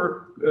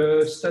lower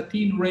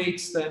statin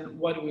rates than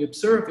what we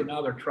observe in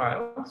other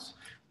trials.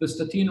 The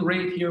statin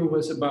rate here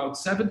was about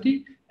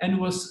 70 and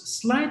was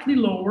slightly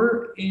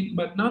lower,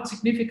 but not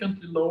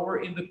significantly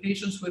lower in the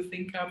patients with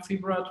thin cap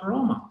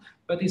fibroateroma.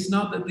 But it's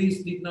not that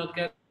these did not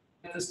get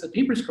the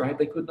statin prescribed,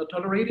 they could not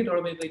tolerate it,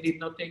 or they did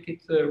not take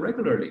it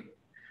regularly.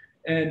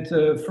 And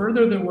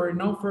further, there were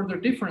no further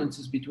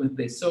differences between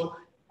this. So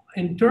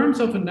in terms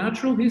of a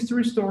natural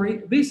history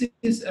story, this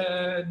is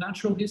a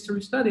natural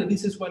history study.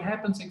 This is what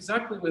happens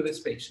exactly with these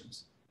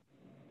patients.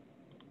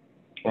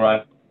 All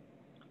right.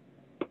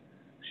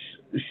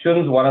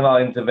 Shun's one of our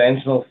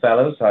interventional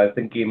fellows, so I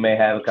think he may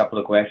have a couple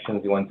of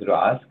questions he wanted to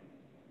ask.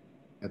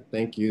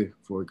 Thank you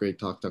for a great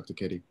talk, Dr.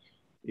 Kedhi.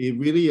 It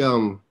really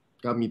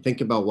got me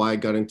thinking about why I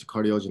got into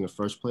cardiology in the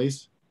first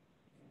place,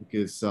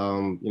 because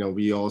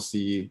we all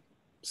see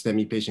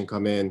STEMI patient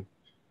come in,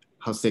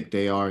 how sick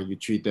they are, you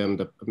treat them,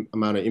 the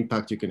amount of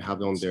impact you can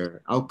have on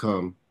their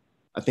outcome.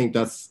 I think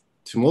that's,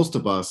 to most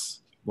of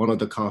us, one of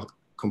the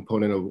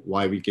component of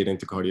why we get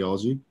into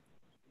cardiology.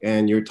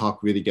 And your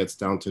talk really gets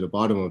down to the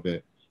bottom of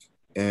it.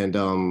 And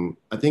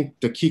I think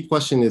the key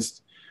question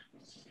is,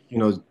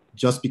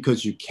 just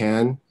because you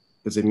can,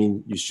 doesn't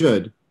mean you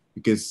should,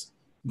 because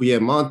we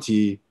at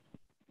Monty,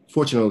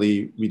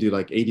 fortunately, we do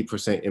like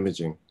 80%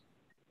 imaging.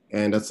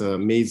 And that's an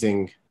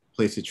amazing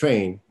place to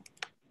train.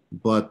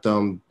 But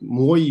the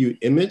more you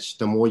image,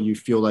 the more you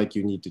feel like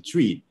you need to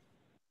treat.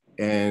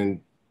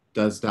 And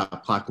does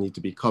that plaque need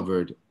to be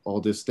covered?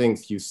 All these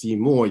things, you see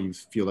more, you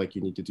feel like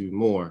you need to do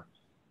more.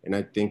 And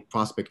I think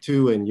Prospect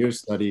 2 and your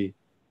study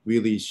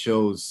really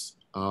shows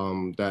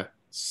that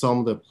some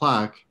of the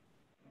plaque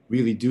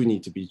really do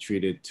need to be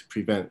treated to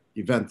prevent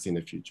events in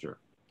the future.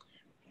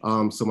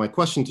 So my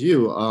question to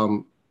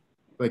you,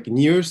 like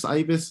nearest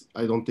IVUS,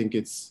 I don't think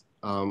it's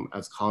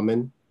as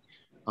common.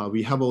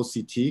 We have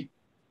OCT.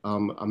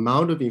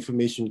 Amount of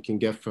information you can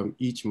get from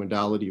each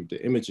modality of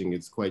the imaging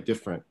is quite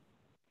different.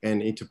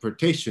 And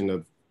interpretation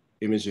of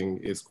imaging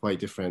is quite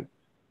different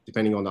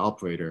depending on the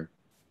operator.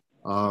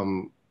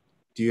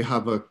 Do you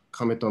have a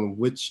comment on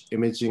which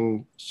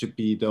imaging should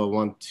be the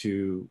one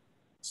to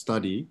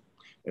study?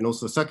 And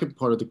also the second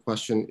part of the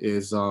question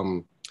is,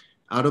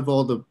 out of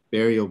all the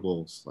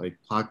variables like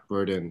plaque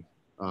burden,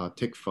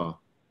 TICFA,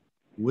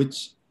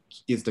 which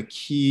is the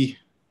key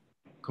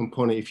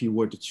component if you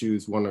were to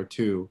choose one or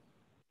two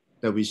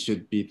that we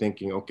should be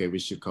thinking, okay, we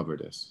should cover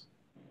this?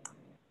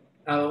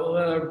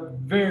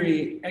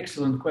 Very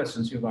excellent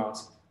questions you've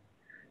asked.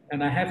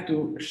 and I have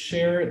to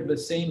share the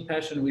same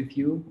passion with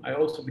you. I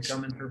also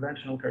become an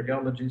interventional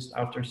cardiologist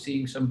after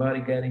seeing somebody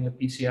getting a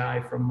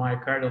PCI from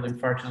myocardial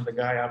infarction of the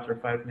guy after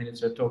 5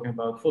 minutes of talking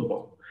about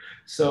football.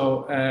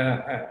 So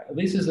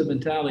this is the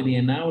mentality,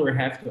 and now we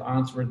have to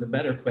answer the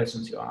better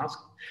questions you ask.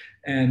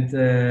 And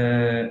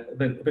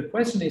the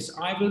question is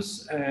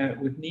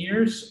IVUS with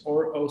NIRS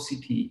or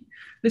OCT?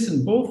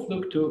 Listen, both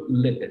look to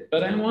lipid,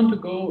 but I want to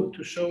go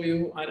to show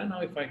you, I don't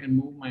know if I can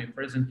move my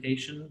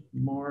presentation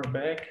more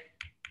back.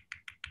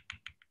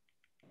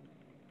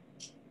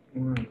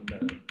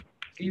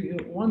 Give you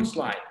one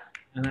slide,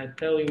 and I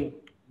tell you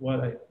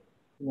why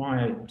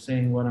I'm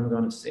saying what I'm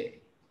going to say.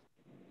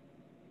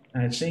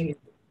 I think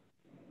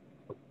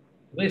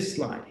this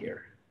slide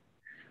here.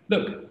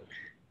 Look,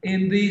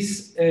 in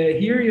this,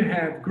 here you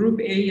have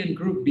group A and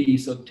group B,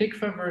 so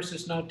TICFA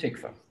versus no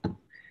TICFA.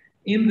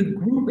 In the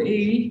group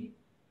A,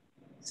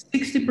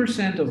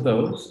 60% of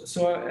those,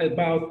 so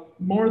about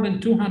more than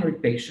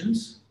 200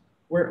 patients,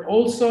 were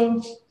also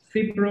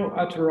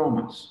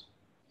fibroateromas.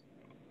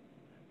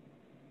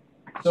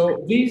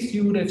 So these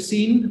you would have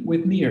seen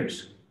with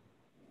NIRS.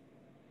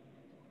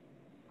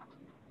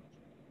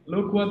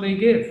 Look what they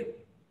give.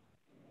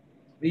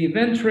 The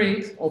event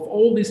rate of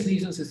all these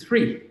lesions is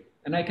 3.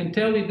 And I can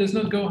tell you it does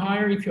not go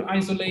higher if you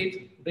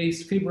isolate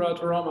these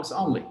fibroateromas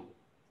only.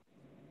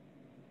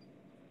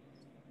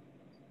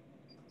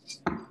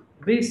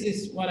 This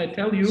is what I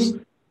tell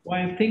you, why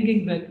I'm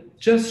thinking that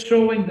just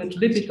showing that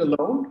lipid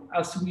alone,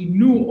 as we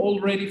knew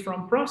already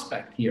from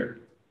Prospect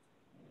here.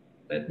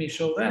 Let me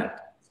show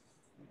that.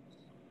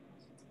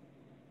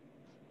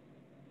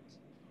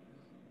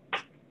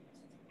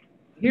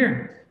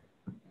 Here,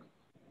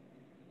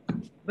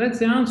 that's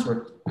the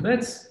answer.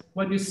 That's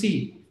what you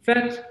see.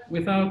 Fat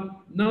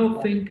without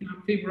no thin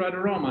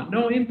fibroaderoma,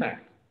 no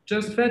impact.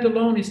 Just fat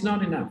alone is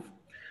not enough.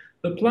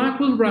 The plaque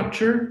will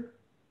rupture.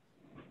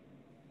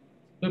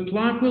 The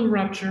plaque will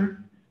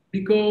rupture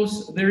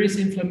because there is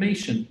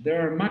inflammation.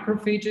 There are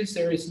macrophages,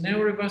 there is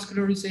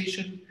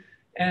neurovascularization,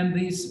 and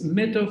these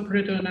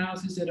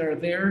metaproteinases that are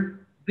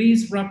there,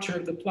 these rupture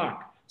the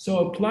plaque.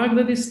 So a plaque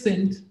that is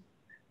thinned,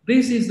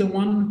 this is the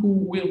one who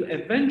will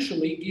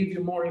eventually give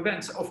you more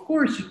events. Of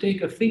course, you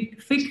take a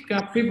thick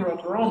cap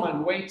fibroateroma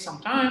and wait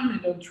some time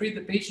and don't treat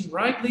the patient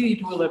rightly,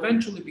 it will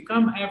eventually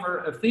become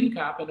ever a thin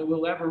cap and it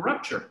will ever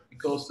rupture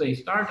because they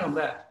start on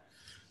that.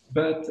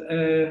 But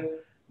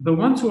the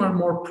ones who are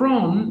more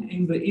prone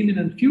in the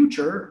imminent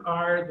future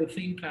are the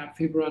thin cap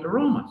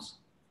fibroateromas.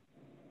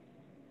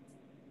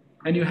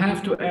 And you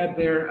have to add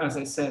there, as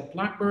I said,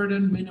 plaque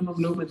burden, minimum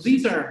lumen.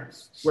 These are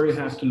where you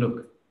have to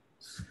look.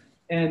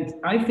 And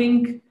I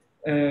think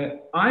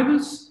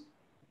IVUS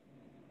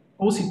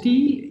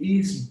OCT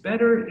is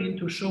better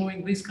into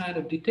showing this kind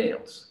of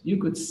details. You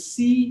could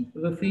see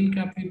the thin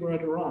cap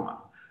fibroaderoma,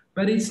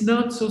 but it's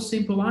not so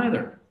simple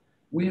either.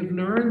 We have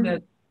learned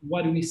that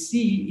what we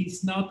see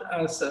is not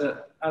as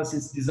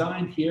it's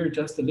designed here,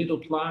 just a little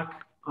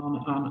plaque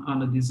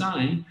on a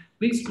design.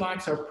 These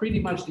plaques are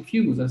pretty much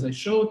diffuse. As I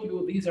showed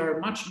you, these are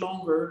much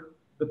longer.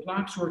 The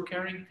plaques were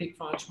carrying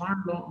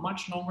TICFA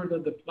much longer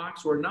than the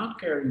plaques were not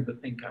carrying the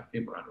thin cap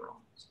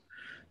fibroaderomas.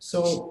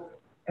 So,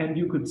 and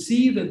you could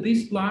see that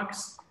these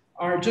plaques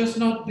are just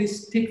not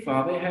this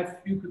TICFA. They have,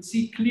 you could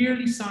see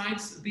clearly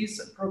signs these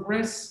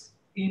progress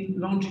in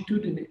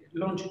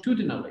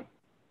longitudinally.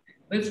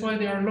 That's why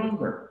they are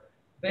longer.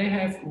 They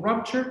have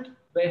ruptured,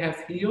 they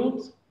have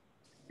healed.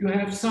 You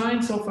have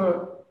signs of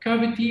a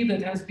cavity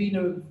that has been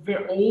a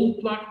very old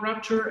plaque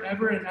rupture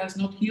ever and has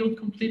not healed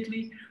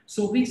completely.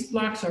 So these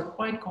plaques are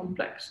quite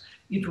complex.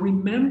 It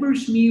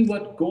remembers me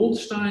what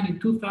Goldstein in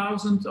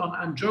 2000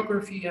 on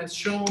angiography has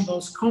shown,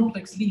 those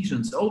complex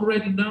lesions.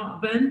 Already now,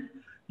 then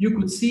you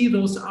could see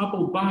those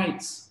apple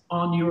bites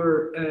on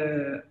your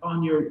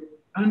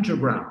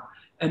angiogram.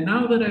 And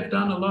now that I've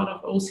done a lot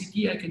of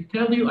OCT, I can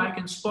tell you I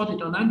can spot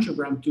it on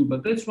angiogram too.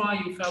 But that's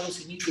why you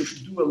fellows need to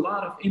do a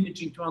lot of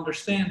imaging to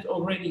understand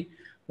already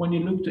when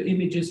you look to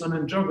images on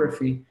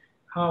angiography,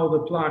 how the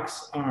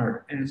plaques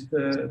are. And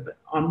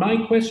on my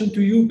question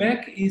to you,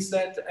 Beck, is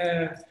that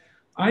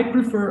I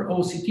prefer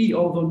OCT,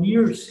 although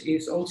NIRS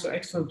is also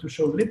excellent to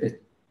show lipid,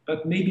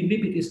 but maybe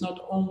lipid is not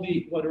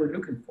only what we're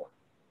looking for.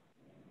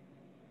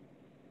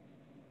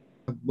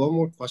 One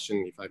more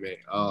question, if I may.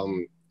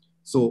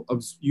 So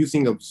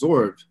using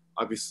absorbed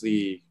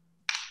obviously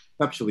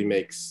conceptually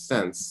makes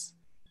sense.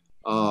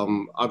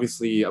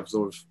 Obviously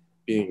absorbed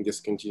being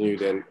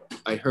discontinued, and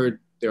I heard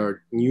there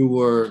are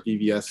newer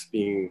VVS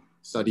being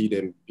studied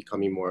and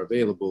becoming more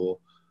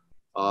available.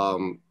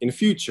 In the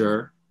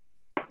future,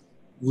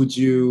 would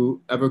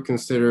you ever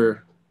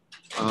consider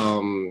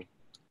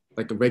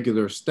like a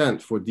regular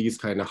stent for these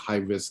kind of high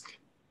risk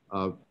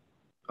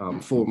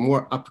for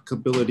more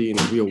applicability in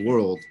the real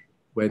world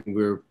when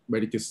we're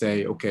ready to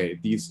say, okay,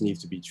 these need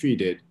to be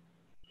treated?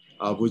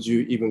 Would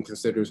you even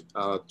consider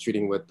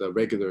treating with the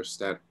regular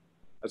stent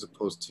as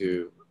opposed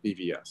to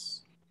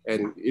VVS?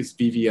 And is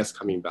VVS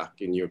coming back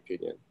in your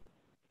opinion?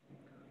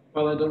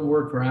 Well, I don't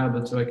work for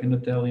Abbott, so I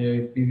cannot tell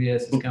you if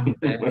VVS is coming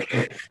back. Let's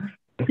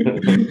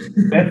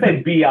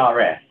say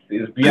BRS.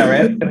 Is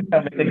BRS going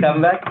to make a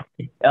comeback,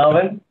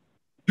 Elvin?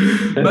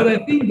 But I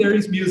think there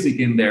is music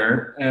in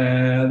there.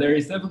 There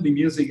is definitely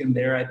music in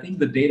there. I think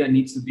the data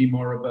needs to be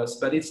more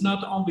robust, but it's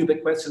not only the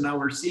question now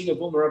we're seeing a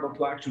vulnerable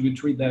plaque, should we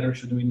treat that or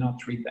should we not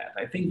treat that?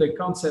 I think the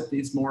concept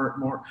is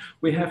more,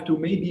 we have to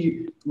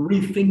maybe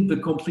rethink the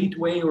complete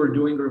way we're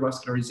doing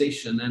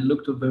revascularization and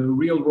look to the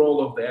real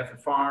role of the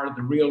FFR,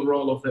 the real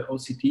role of the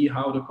OCT,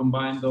 how to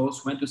combine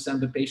those, when to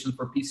send the patient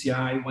for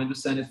PCI, when to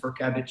send it for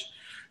CABG.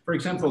 For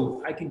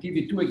example, I can give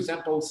you two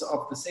examples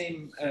of the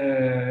same,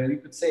 you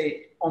could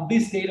say, on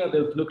this data,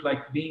 they would look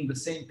like being the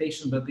same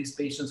patient, but these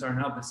patients are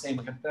not the same.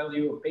 I can tell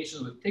you a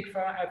patient with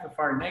TICFA,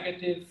 FFR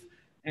negative,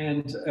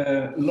 and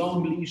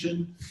long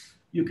lesion.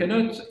 You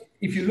cannot,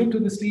 if you look to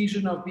this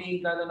lesion of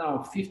being, I don't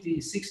know,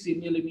 50, 60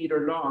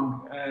 millimeter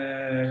long,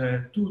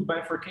 two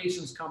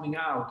bifurcations coming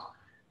out,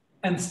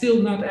 and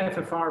still not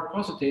FFR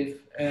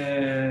positive,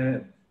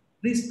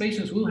 these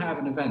patients will have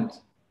an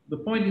event. The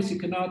point is you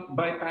cannot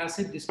bypass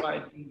it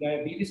despite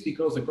diabetes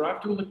because the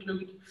graft will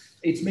occlude.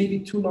 It's maybe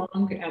too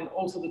long, and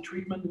also the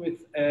treatment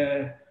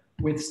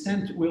with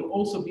stent will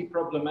also be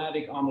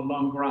problematic on the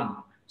long run.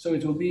 So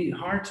it will be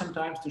hard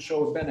sometimes to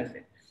show a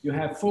benefit. You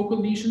have focal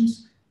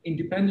lesions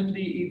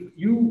independently.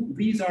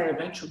 These are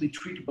eventually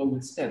treatable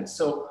with stents.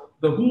 So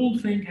the whole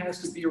thing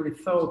has to be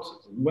rethought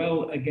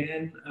well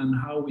again on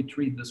how we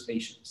treat those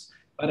patients.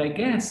 But I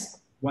guess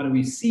what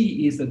we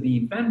see is that the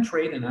event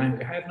rate, and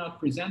I have not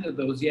presented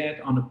those yet,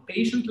 on a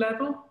patient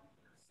level,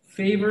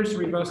 favors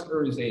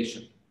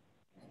revascularization.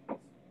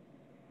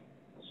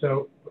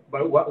 So,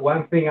 but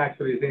one thing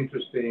actually is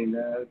interesting.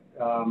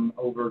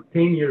 Over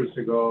 10 years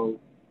ago,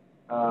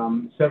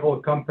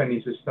 several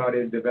companies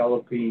started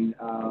developing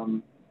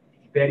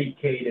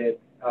dedicated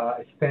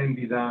stent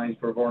designs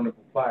for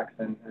vulnerable plaques,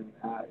 and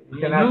you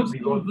can actually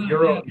go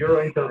to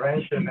Euro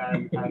Intervention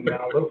and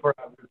look for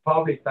we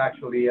published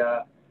actually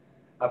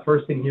a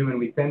first-in-human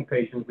with 10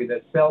 patients with a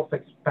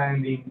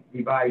self-expanding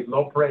device,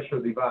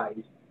 low-pressure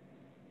device,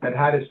 that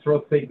had a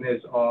stroke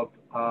thickness of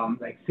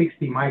like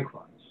 60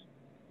 microns.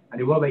 And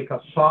it was like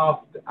a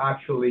soft,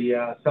 actually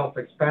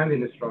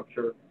self-expanding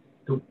structure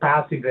to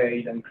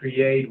passivate and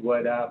create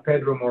what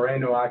Pedro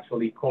Moreno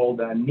actually called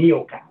a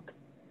neocap,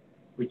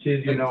 which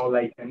is, you know,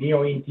 like a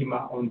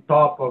neo-intima on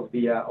top of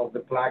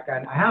the plaque.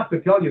 And I have to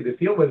tell you, the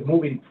field was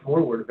moving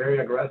forward very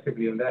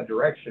aggressively in that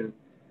direction,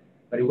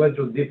 but it was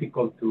just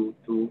difficult to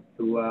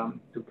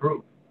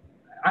prove.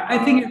 I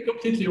think you're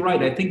completely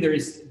right. I think there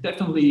is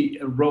definitely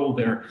a role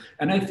there.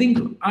 And I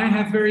think I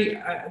have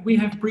we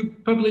have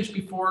published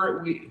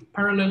before,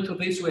 parallel to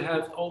this, we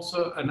have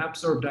also an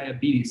absorbed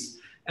diabetes.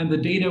 And the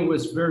data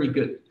was very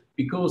good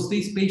because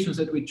these patients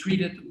that we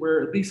treated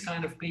were these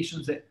kind of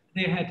patients that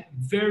they had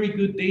very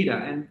good data.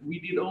 And we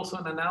did also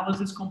an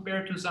analysis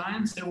compared to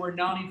Zions. They were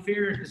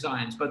non-inferior to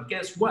Zions. But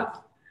guess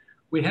what?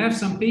 We have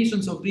some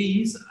patients of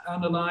these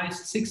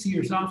analyzed 6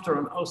 years after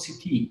on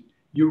OCT.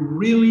 You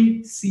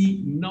really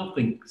see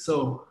nothing.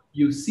 So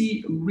you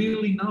see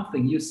really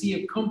nothing. You see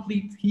a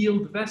complete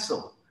healed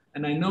vessel.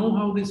 And I know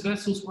how these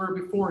vessels were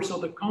before, so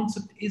the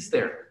concept is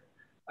there.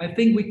 I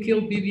think we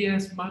killed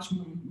BBS much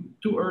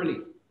too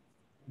early.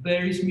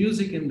 There is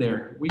music in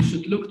there. We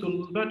should look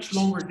to much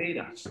longer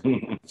data.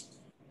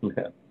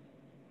 Yeah,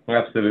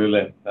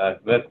 absolutely.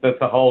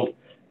 That's a whole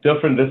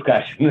different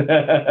discussion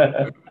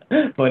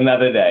for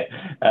another day,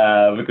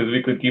 because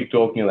we could keep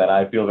talking that.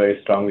 I feel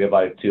very strongly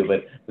about it too.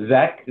 But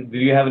Zach, do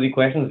you have any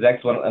questions?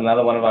 Zach's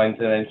another one of our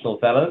international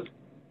fellows.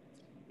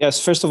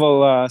 Yes, first of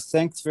all,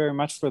 thanks very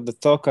much for the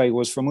talk. I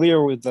was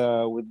familiar with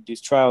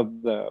this trial,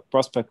 the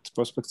prospects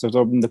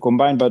absorbed in the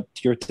combined, but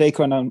your take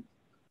on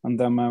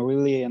them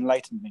really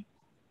enlightened me.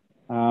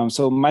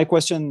 So my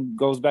question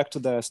goes back to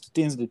the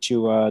statins that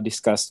you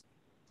discussed.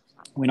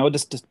 We know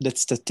that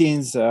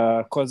statins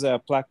cause a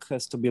plaque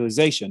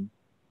stabilization.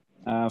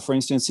 For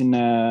instance, in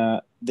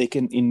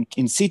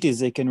CTs,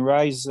 they can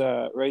raise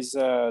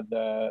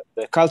the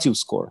calcium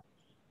score.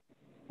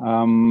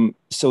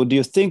 So do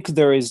you think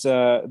there is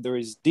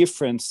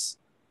difference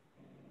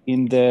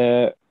in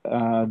the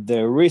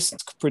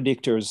risk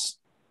predictors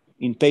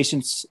in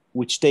patients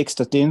which take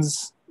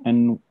statins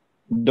and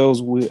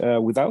those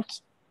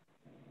without?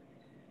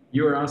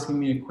 You're asking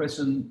me a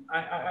question.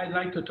 I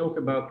like to talk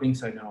about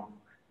things I know.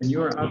 And you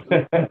are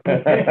asking, I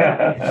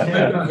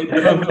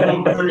don't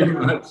know very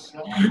much.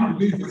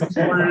 This is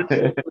more a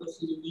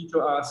question you need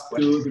to ask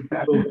to the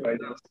people who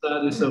have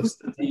studies of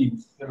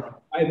statins.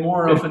 I'm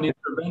more of an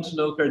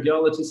interventional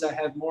cardiologist. I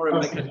have more of a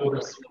mechanical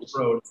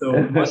approach. So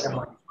it might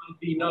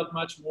be not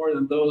much more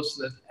than those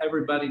that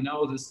everybody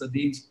knows that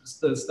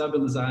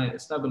statins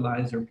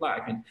stabilize your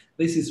plaque. And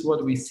this is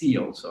what we see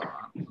also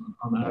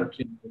on our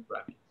clinical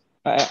practice.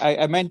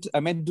 I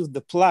meant do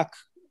the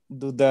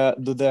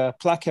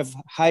plaque have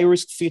high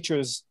risk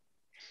features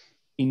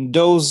in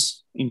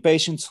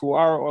patients who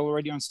are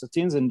already on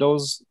statins and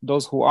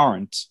those who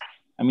aren't?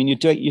 I mean, you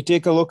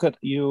take a look at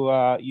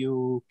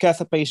you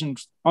cath a patient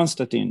on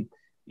statin,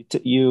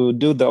 you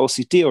do the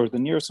OCT or the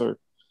NIRS or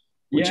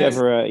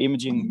whichever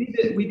imaging.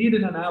 We did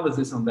an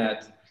analysis on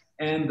that,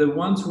 And the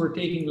ones who are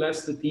taking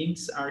less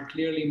statins are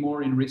clearly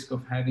more in risk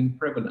of having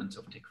prevalence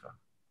of TICFA.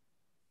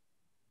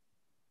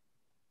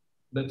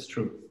 That's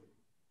true.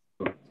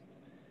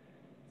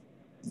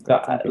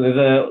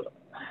 There's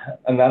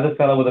another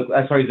fellow with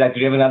a, sorry, Zach, do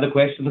you have another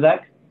question,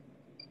 Zach?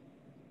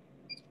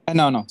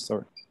 No,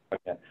 sorry.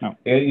 Okay. No.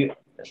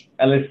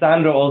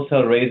 Alessandro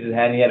also raised his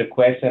hand. He had a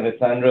question.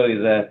 Alessandro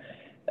is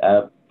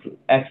a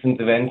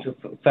ex-intervention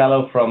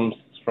fellow from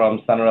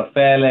San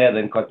Raffaele,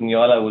 then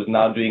Cotignola, who's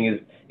now doing his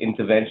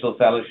interventional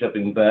fellowship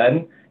in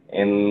Bern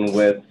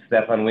with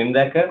Stefan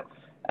Windecker.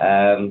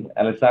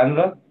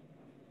 Alessandro?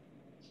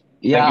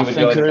 Yeah, thank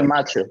you very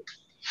much.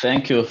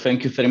 Thank you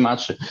very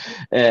much.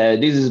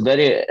 This is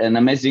an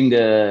amazing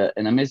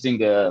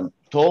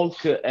talk,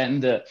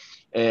 and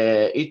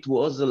it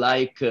was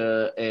like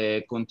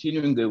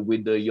continuing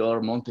with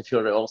your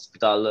Montefiore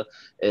Hospital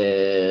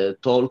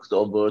talk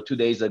of 2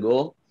 days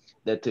ago.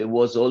 That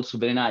was also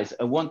very nice.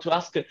 I want to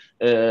ask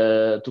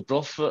to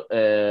Prof.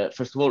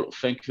 First of all,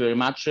 thank you very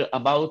much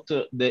about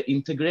the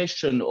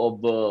integration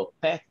of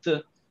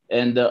PET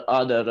and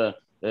other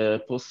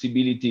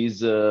possibilities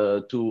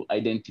to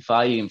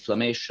identify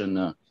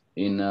inflammation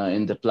in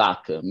the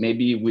plaque,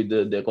 maybe with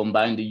the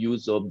combined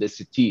use of the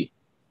CT.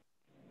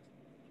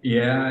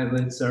 Yeah,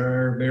 those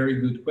are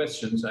very good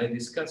questions. I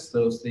discussed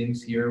those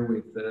things here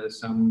with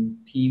some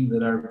team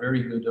that are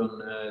very good on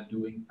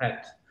doing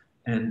PET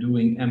and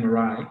doing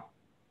MRI.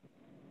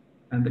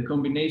 And the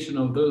combination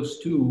of those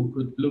two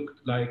could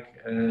look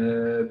like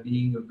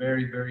being a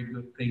very, very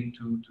good thing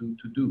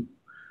to do.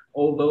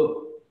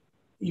 Although,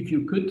 if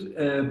you could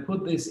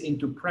put this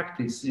into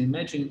practice,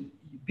 imagine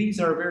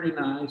these are very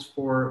nice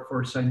for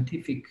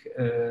scientific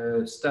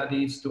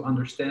studies to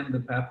understand the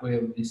pathway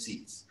of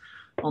disease.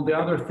 On the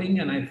other thing,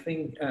 and I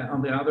think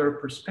on the other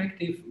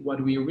perspective, what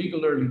we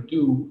regularly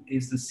do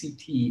is the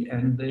CT,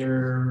 and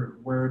there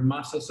where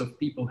masses of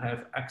people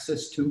have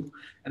access to.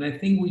 And I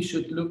think we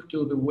should look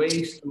to the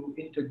ways to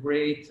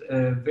integrate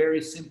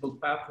very simple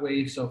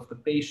pathways of the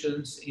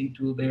patients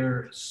into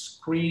their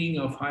screening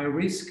of high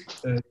risk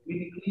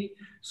clinically,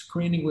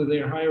 screening with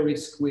their high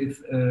risk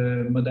with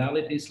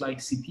modalities like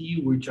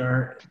CT, which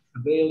are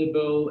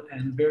available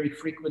and very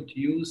frequent to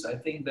use. I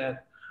think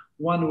that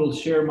one will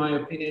share my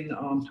opinion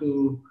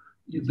onto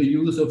the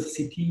use of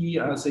CT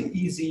as an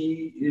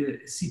easy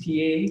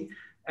CTA.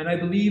 And I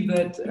believe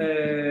that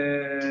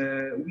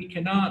we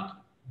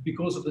cannot,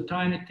 because of the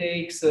time it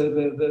takes,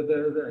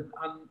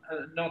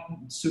 not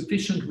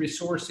sufficient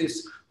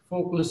resources,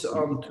 focus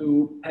on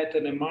to PET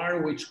and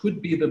MR, which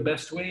could be the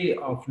best way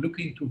of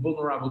looking to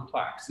vulnerable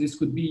plaques. This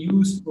could be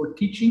used for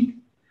teaching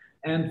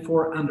and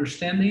for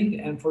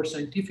understanding and for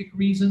scientific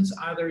reasons,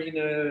 either in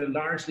a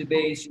largely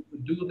base, you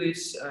could do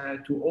this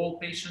to all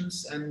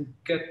patients and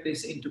get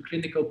this into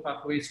clinical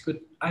pathways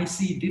I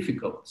see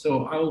difficult.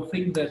 So I will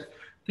think that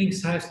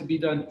things has to be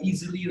done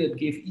easily, that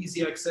give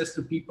easy access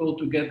to people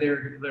to get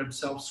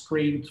themselves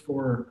screened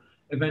for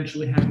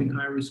eventually having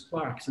high-risk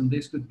plaques. And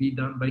this could be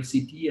done by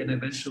CT and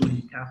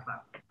eventually cath lab.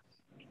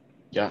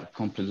 Yeah,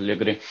 completely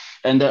agree.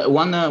 And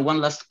one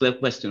last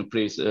question,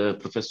 please,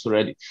 Professor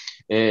Reddy.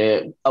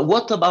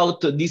 What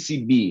about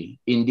DCB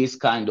in this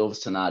kind of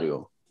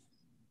scenario?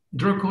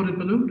 Drug-coated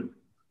balloon?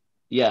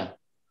 Yeah.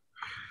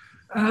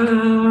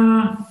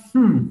 It's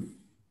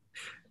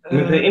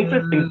an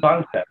interesting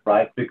concept,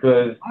 right?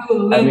 Because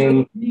I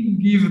mean,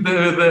 give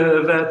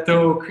that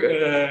talk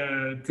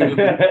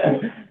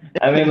to.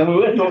 I mean, we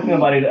were talking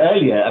about it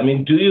earlier. I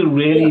mean, do you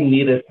really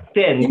need a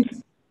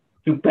stent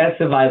to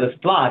pacify this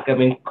plaque? I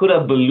mean, could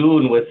a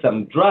balloon with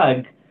some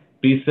drug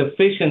be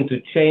sufficient to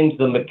change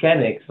the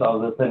mechanics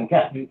of the thin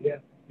cap? Yeah.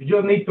 You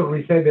just need to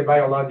reset the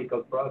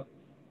biological process.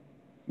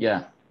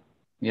 Yeah,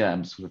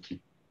 absolutely.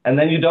 And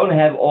then you don't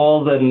have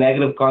all the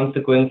negative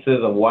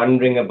consequences of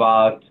wondering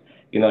about,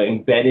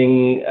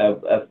 embedding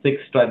a thick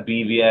strut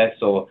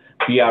BVS or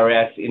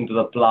BRS into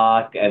the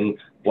plaque and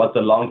what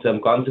the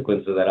long-term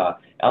consequences of that are.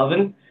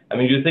 Elvin, I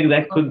mean, do you think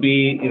that could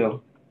be,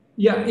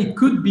 Yeah, it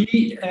could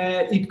be.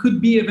 It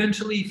could be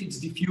eventually if it's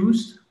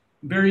diffused,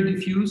 very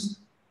diffused.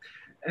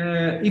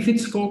 If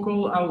it's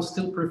focal, I will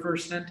still prefer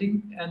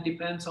stenting, and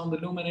depends on the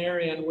lumen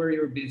area and where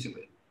you're busy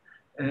with.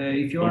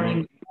 If you are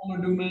in smaller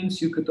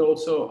lumens, you could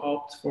also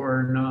opt for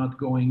not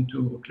going to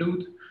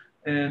occlude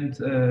and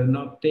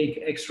not take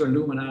extra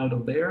lumen out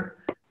of there.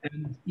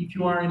 And if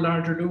you are in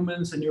larger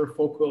lumens and you're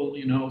focal,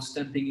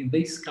 stenting in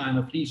this kind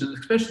of lesions,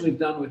 especially if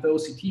done with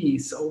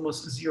OCTs,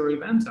 almost 0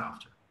 events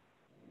after.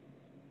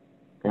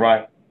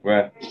 Right.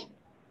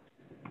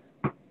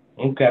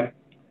 Okay.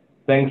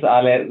 Thanks,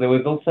 Ale. There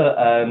was also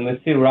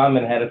Nasir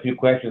Rahman had a few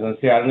questions.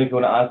 Nasir, I don't know if you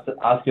want to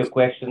ask your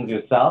questions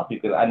yourself. You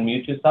can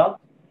unmute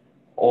yourself,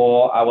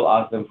 or I will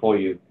ask them for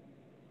you.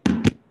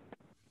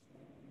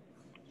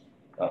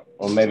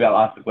 Or maybe I'll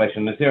ask the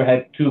question. Nasir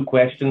had 2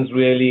 questions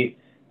really.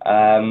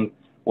 Do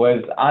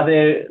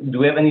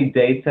we have any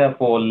data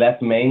for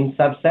left main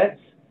subsets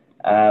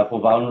for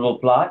vulnerable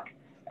plaque?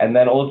 And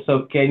then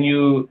also, can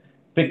you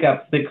pick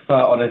up TICFA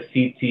on a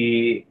CT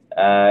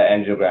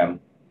angiogram?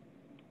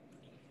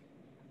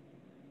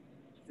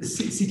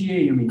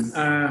 CTA, you mean?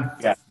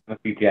 Yeah.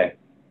 PTI?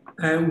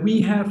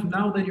 We have,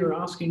 now that you're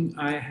asking,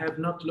 I have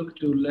not looked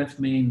to left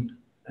main.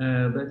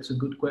 That's a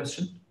good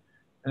question.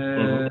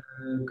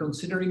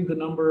 Considering the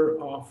number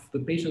of the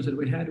patients that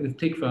we had with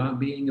TICFA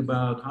being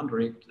about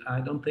 100, I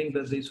don't think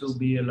that this will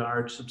be a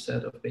large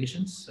subset of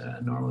patients.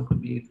 Normally it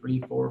could be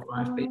 3, 4,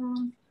 5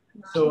 patients.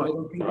 So I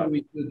don't think that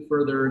we could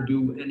further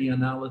do any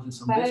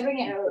analysis on this.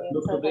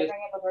 Look at this.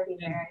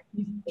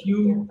 If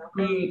you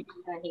could,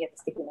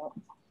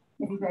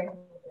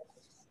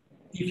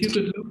 if you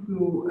could look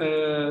to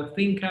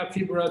ThinCap,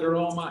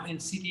 fibroadenoma, and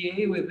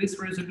CTA with this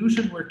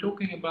resolution, we're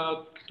talking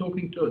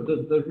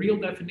to the real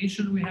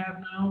definition we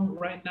have now,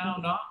 right now,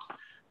 not.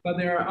 But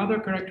there are other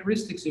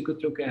characteristics you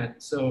could look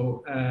at.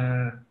 So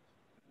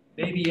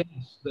maybe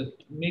yes, but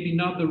maybe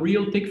not the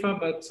real TICFA,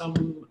 but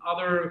some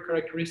other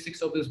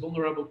characteristics of this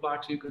vulnerable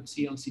plaques you could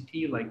see on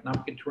CT, like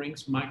napkin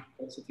rings,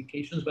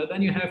 microcalcifications. But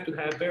then you have to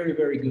have very,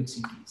 very good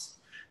CTs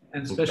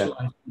and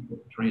specialized people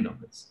trained on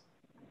this.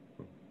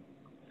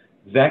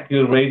 Zach,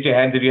 you raised your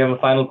hand. Did you have a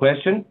final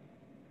question?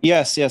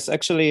 Yes, yes.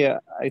 Actually,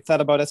 I thought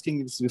about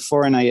asking this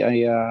before, and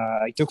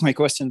I took my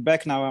question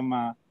back. Now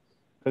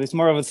because it's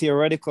more of a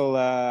theoretical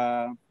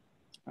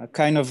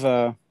kind of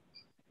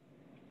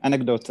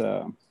anecdote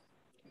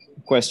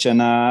question.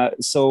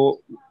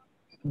 So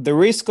the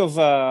risk of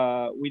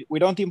we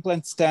don't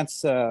implant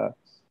stents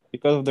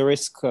because of the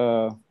risk,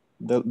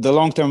 the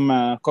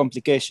long-term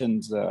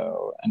complications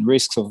and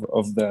risks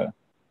of the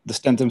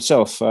stent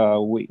themselves.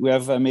 We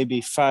have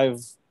maybe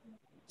 5-6%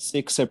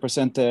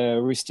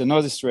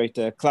 restenosis rate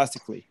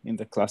classically in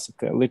the classic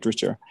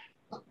literature.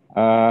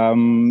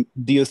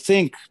 Do you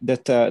think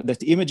that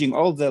that imaging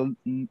all the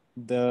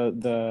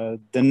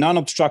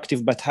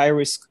non-obstructive but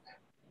high-risk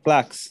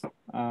plaques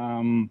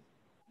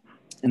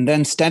and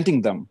then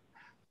stenting them,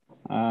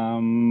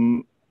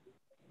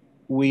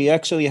 we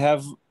actually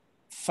have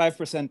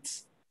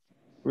 5%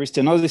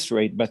 restenosis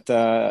rate, but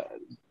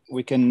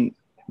we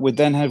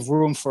then have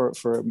room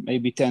for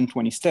maybe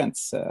 10-20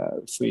 stents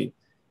if we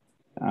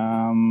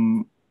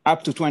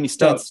up to 20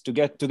 stents to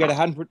get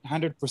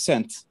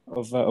 100%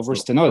 of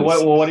restenosis.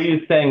 So what are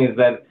you saying is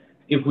that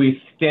if we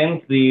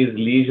stent these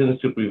lesions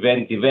to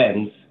prevent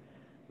events,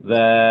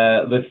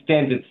 the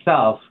stent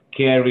itself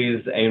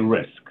carries a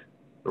risk,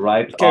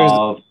 right,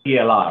 of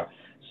TLR.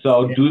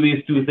 So do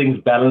these two things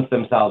balance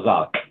themselves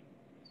out?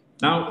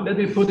 Now, let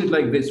me put it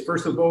like this.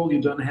 First of all,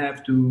 you don't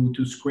have to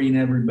screen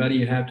everybody.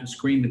 You have to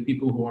screen the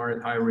people who are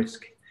at high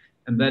risk.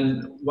 And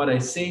then what I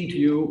say to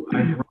you, I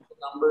run the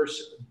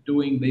numbers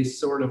doing this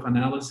sort of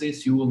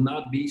analysis. You will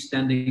not be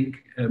standing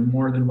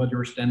more than what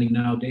you're standing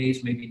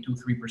nowadays, maybe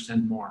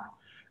 2-3% more.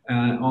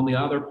 On the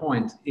other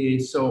point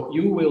is, so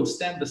you will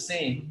stand the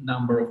same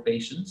number of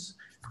patients,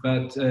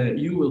 but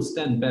you will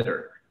stand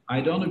better. I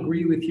don't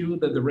agree with you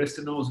that the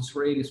restenosis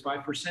rate is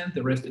 5%.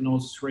 The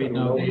restenosis rate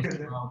nowadays is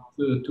about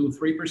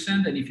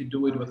 2-3%, and if you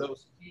do it with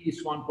OCT,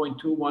 it's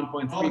 1.2,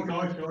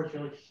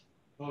 1.3%.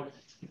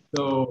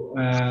 So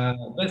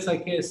that's, I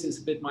guess, is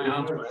a bit my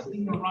answer. I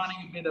think we're running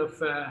a bit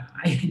of.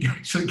 I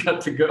actually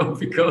got to go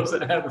because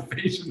I have a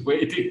patient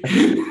waiting.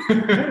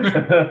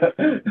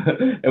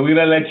 And we're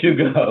gonna let you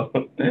go,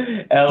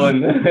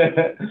 Elvin.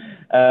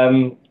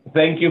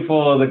 Thank you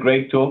for the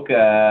great talk.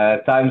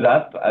 Time's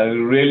up. I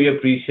really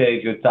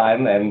appreciate your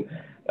time and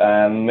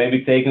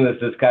maybe taking this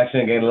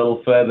discussion again a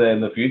little further in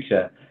the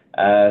future.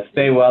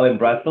 Stay well in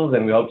Brussels,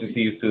 and we hope to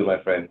see you soon, my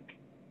friend.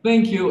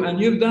 Thank you, and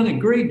you've done a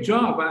great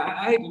job.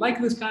 I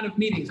like this kind of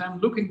meetings. I'm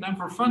looking at them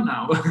for fun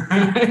now.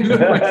 I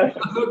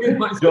look at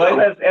myself. Join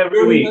us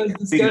every week. Nice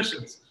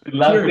discussions. We'd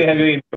love to have you in.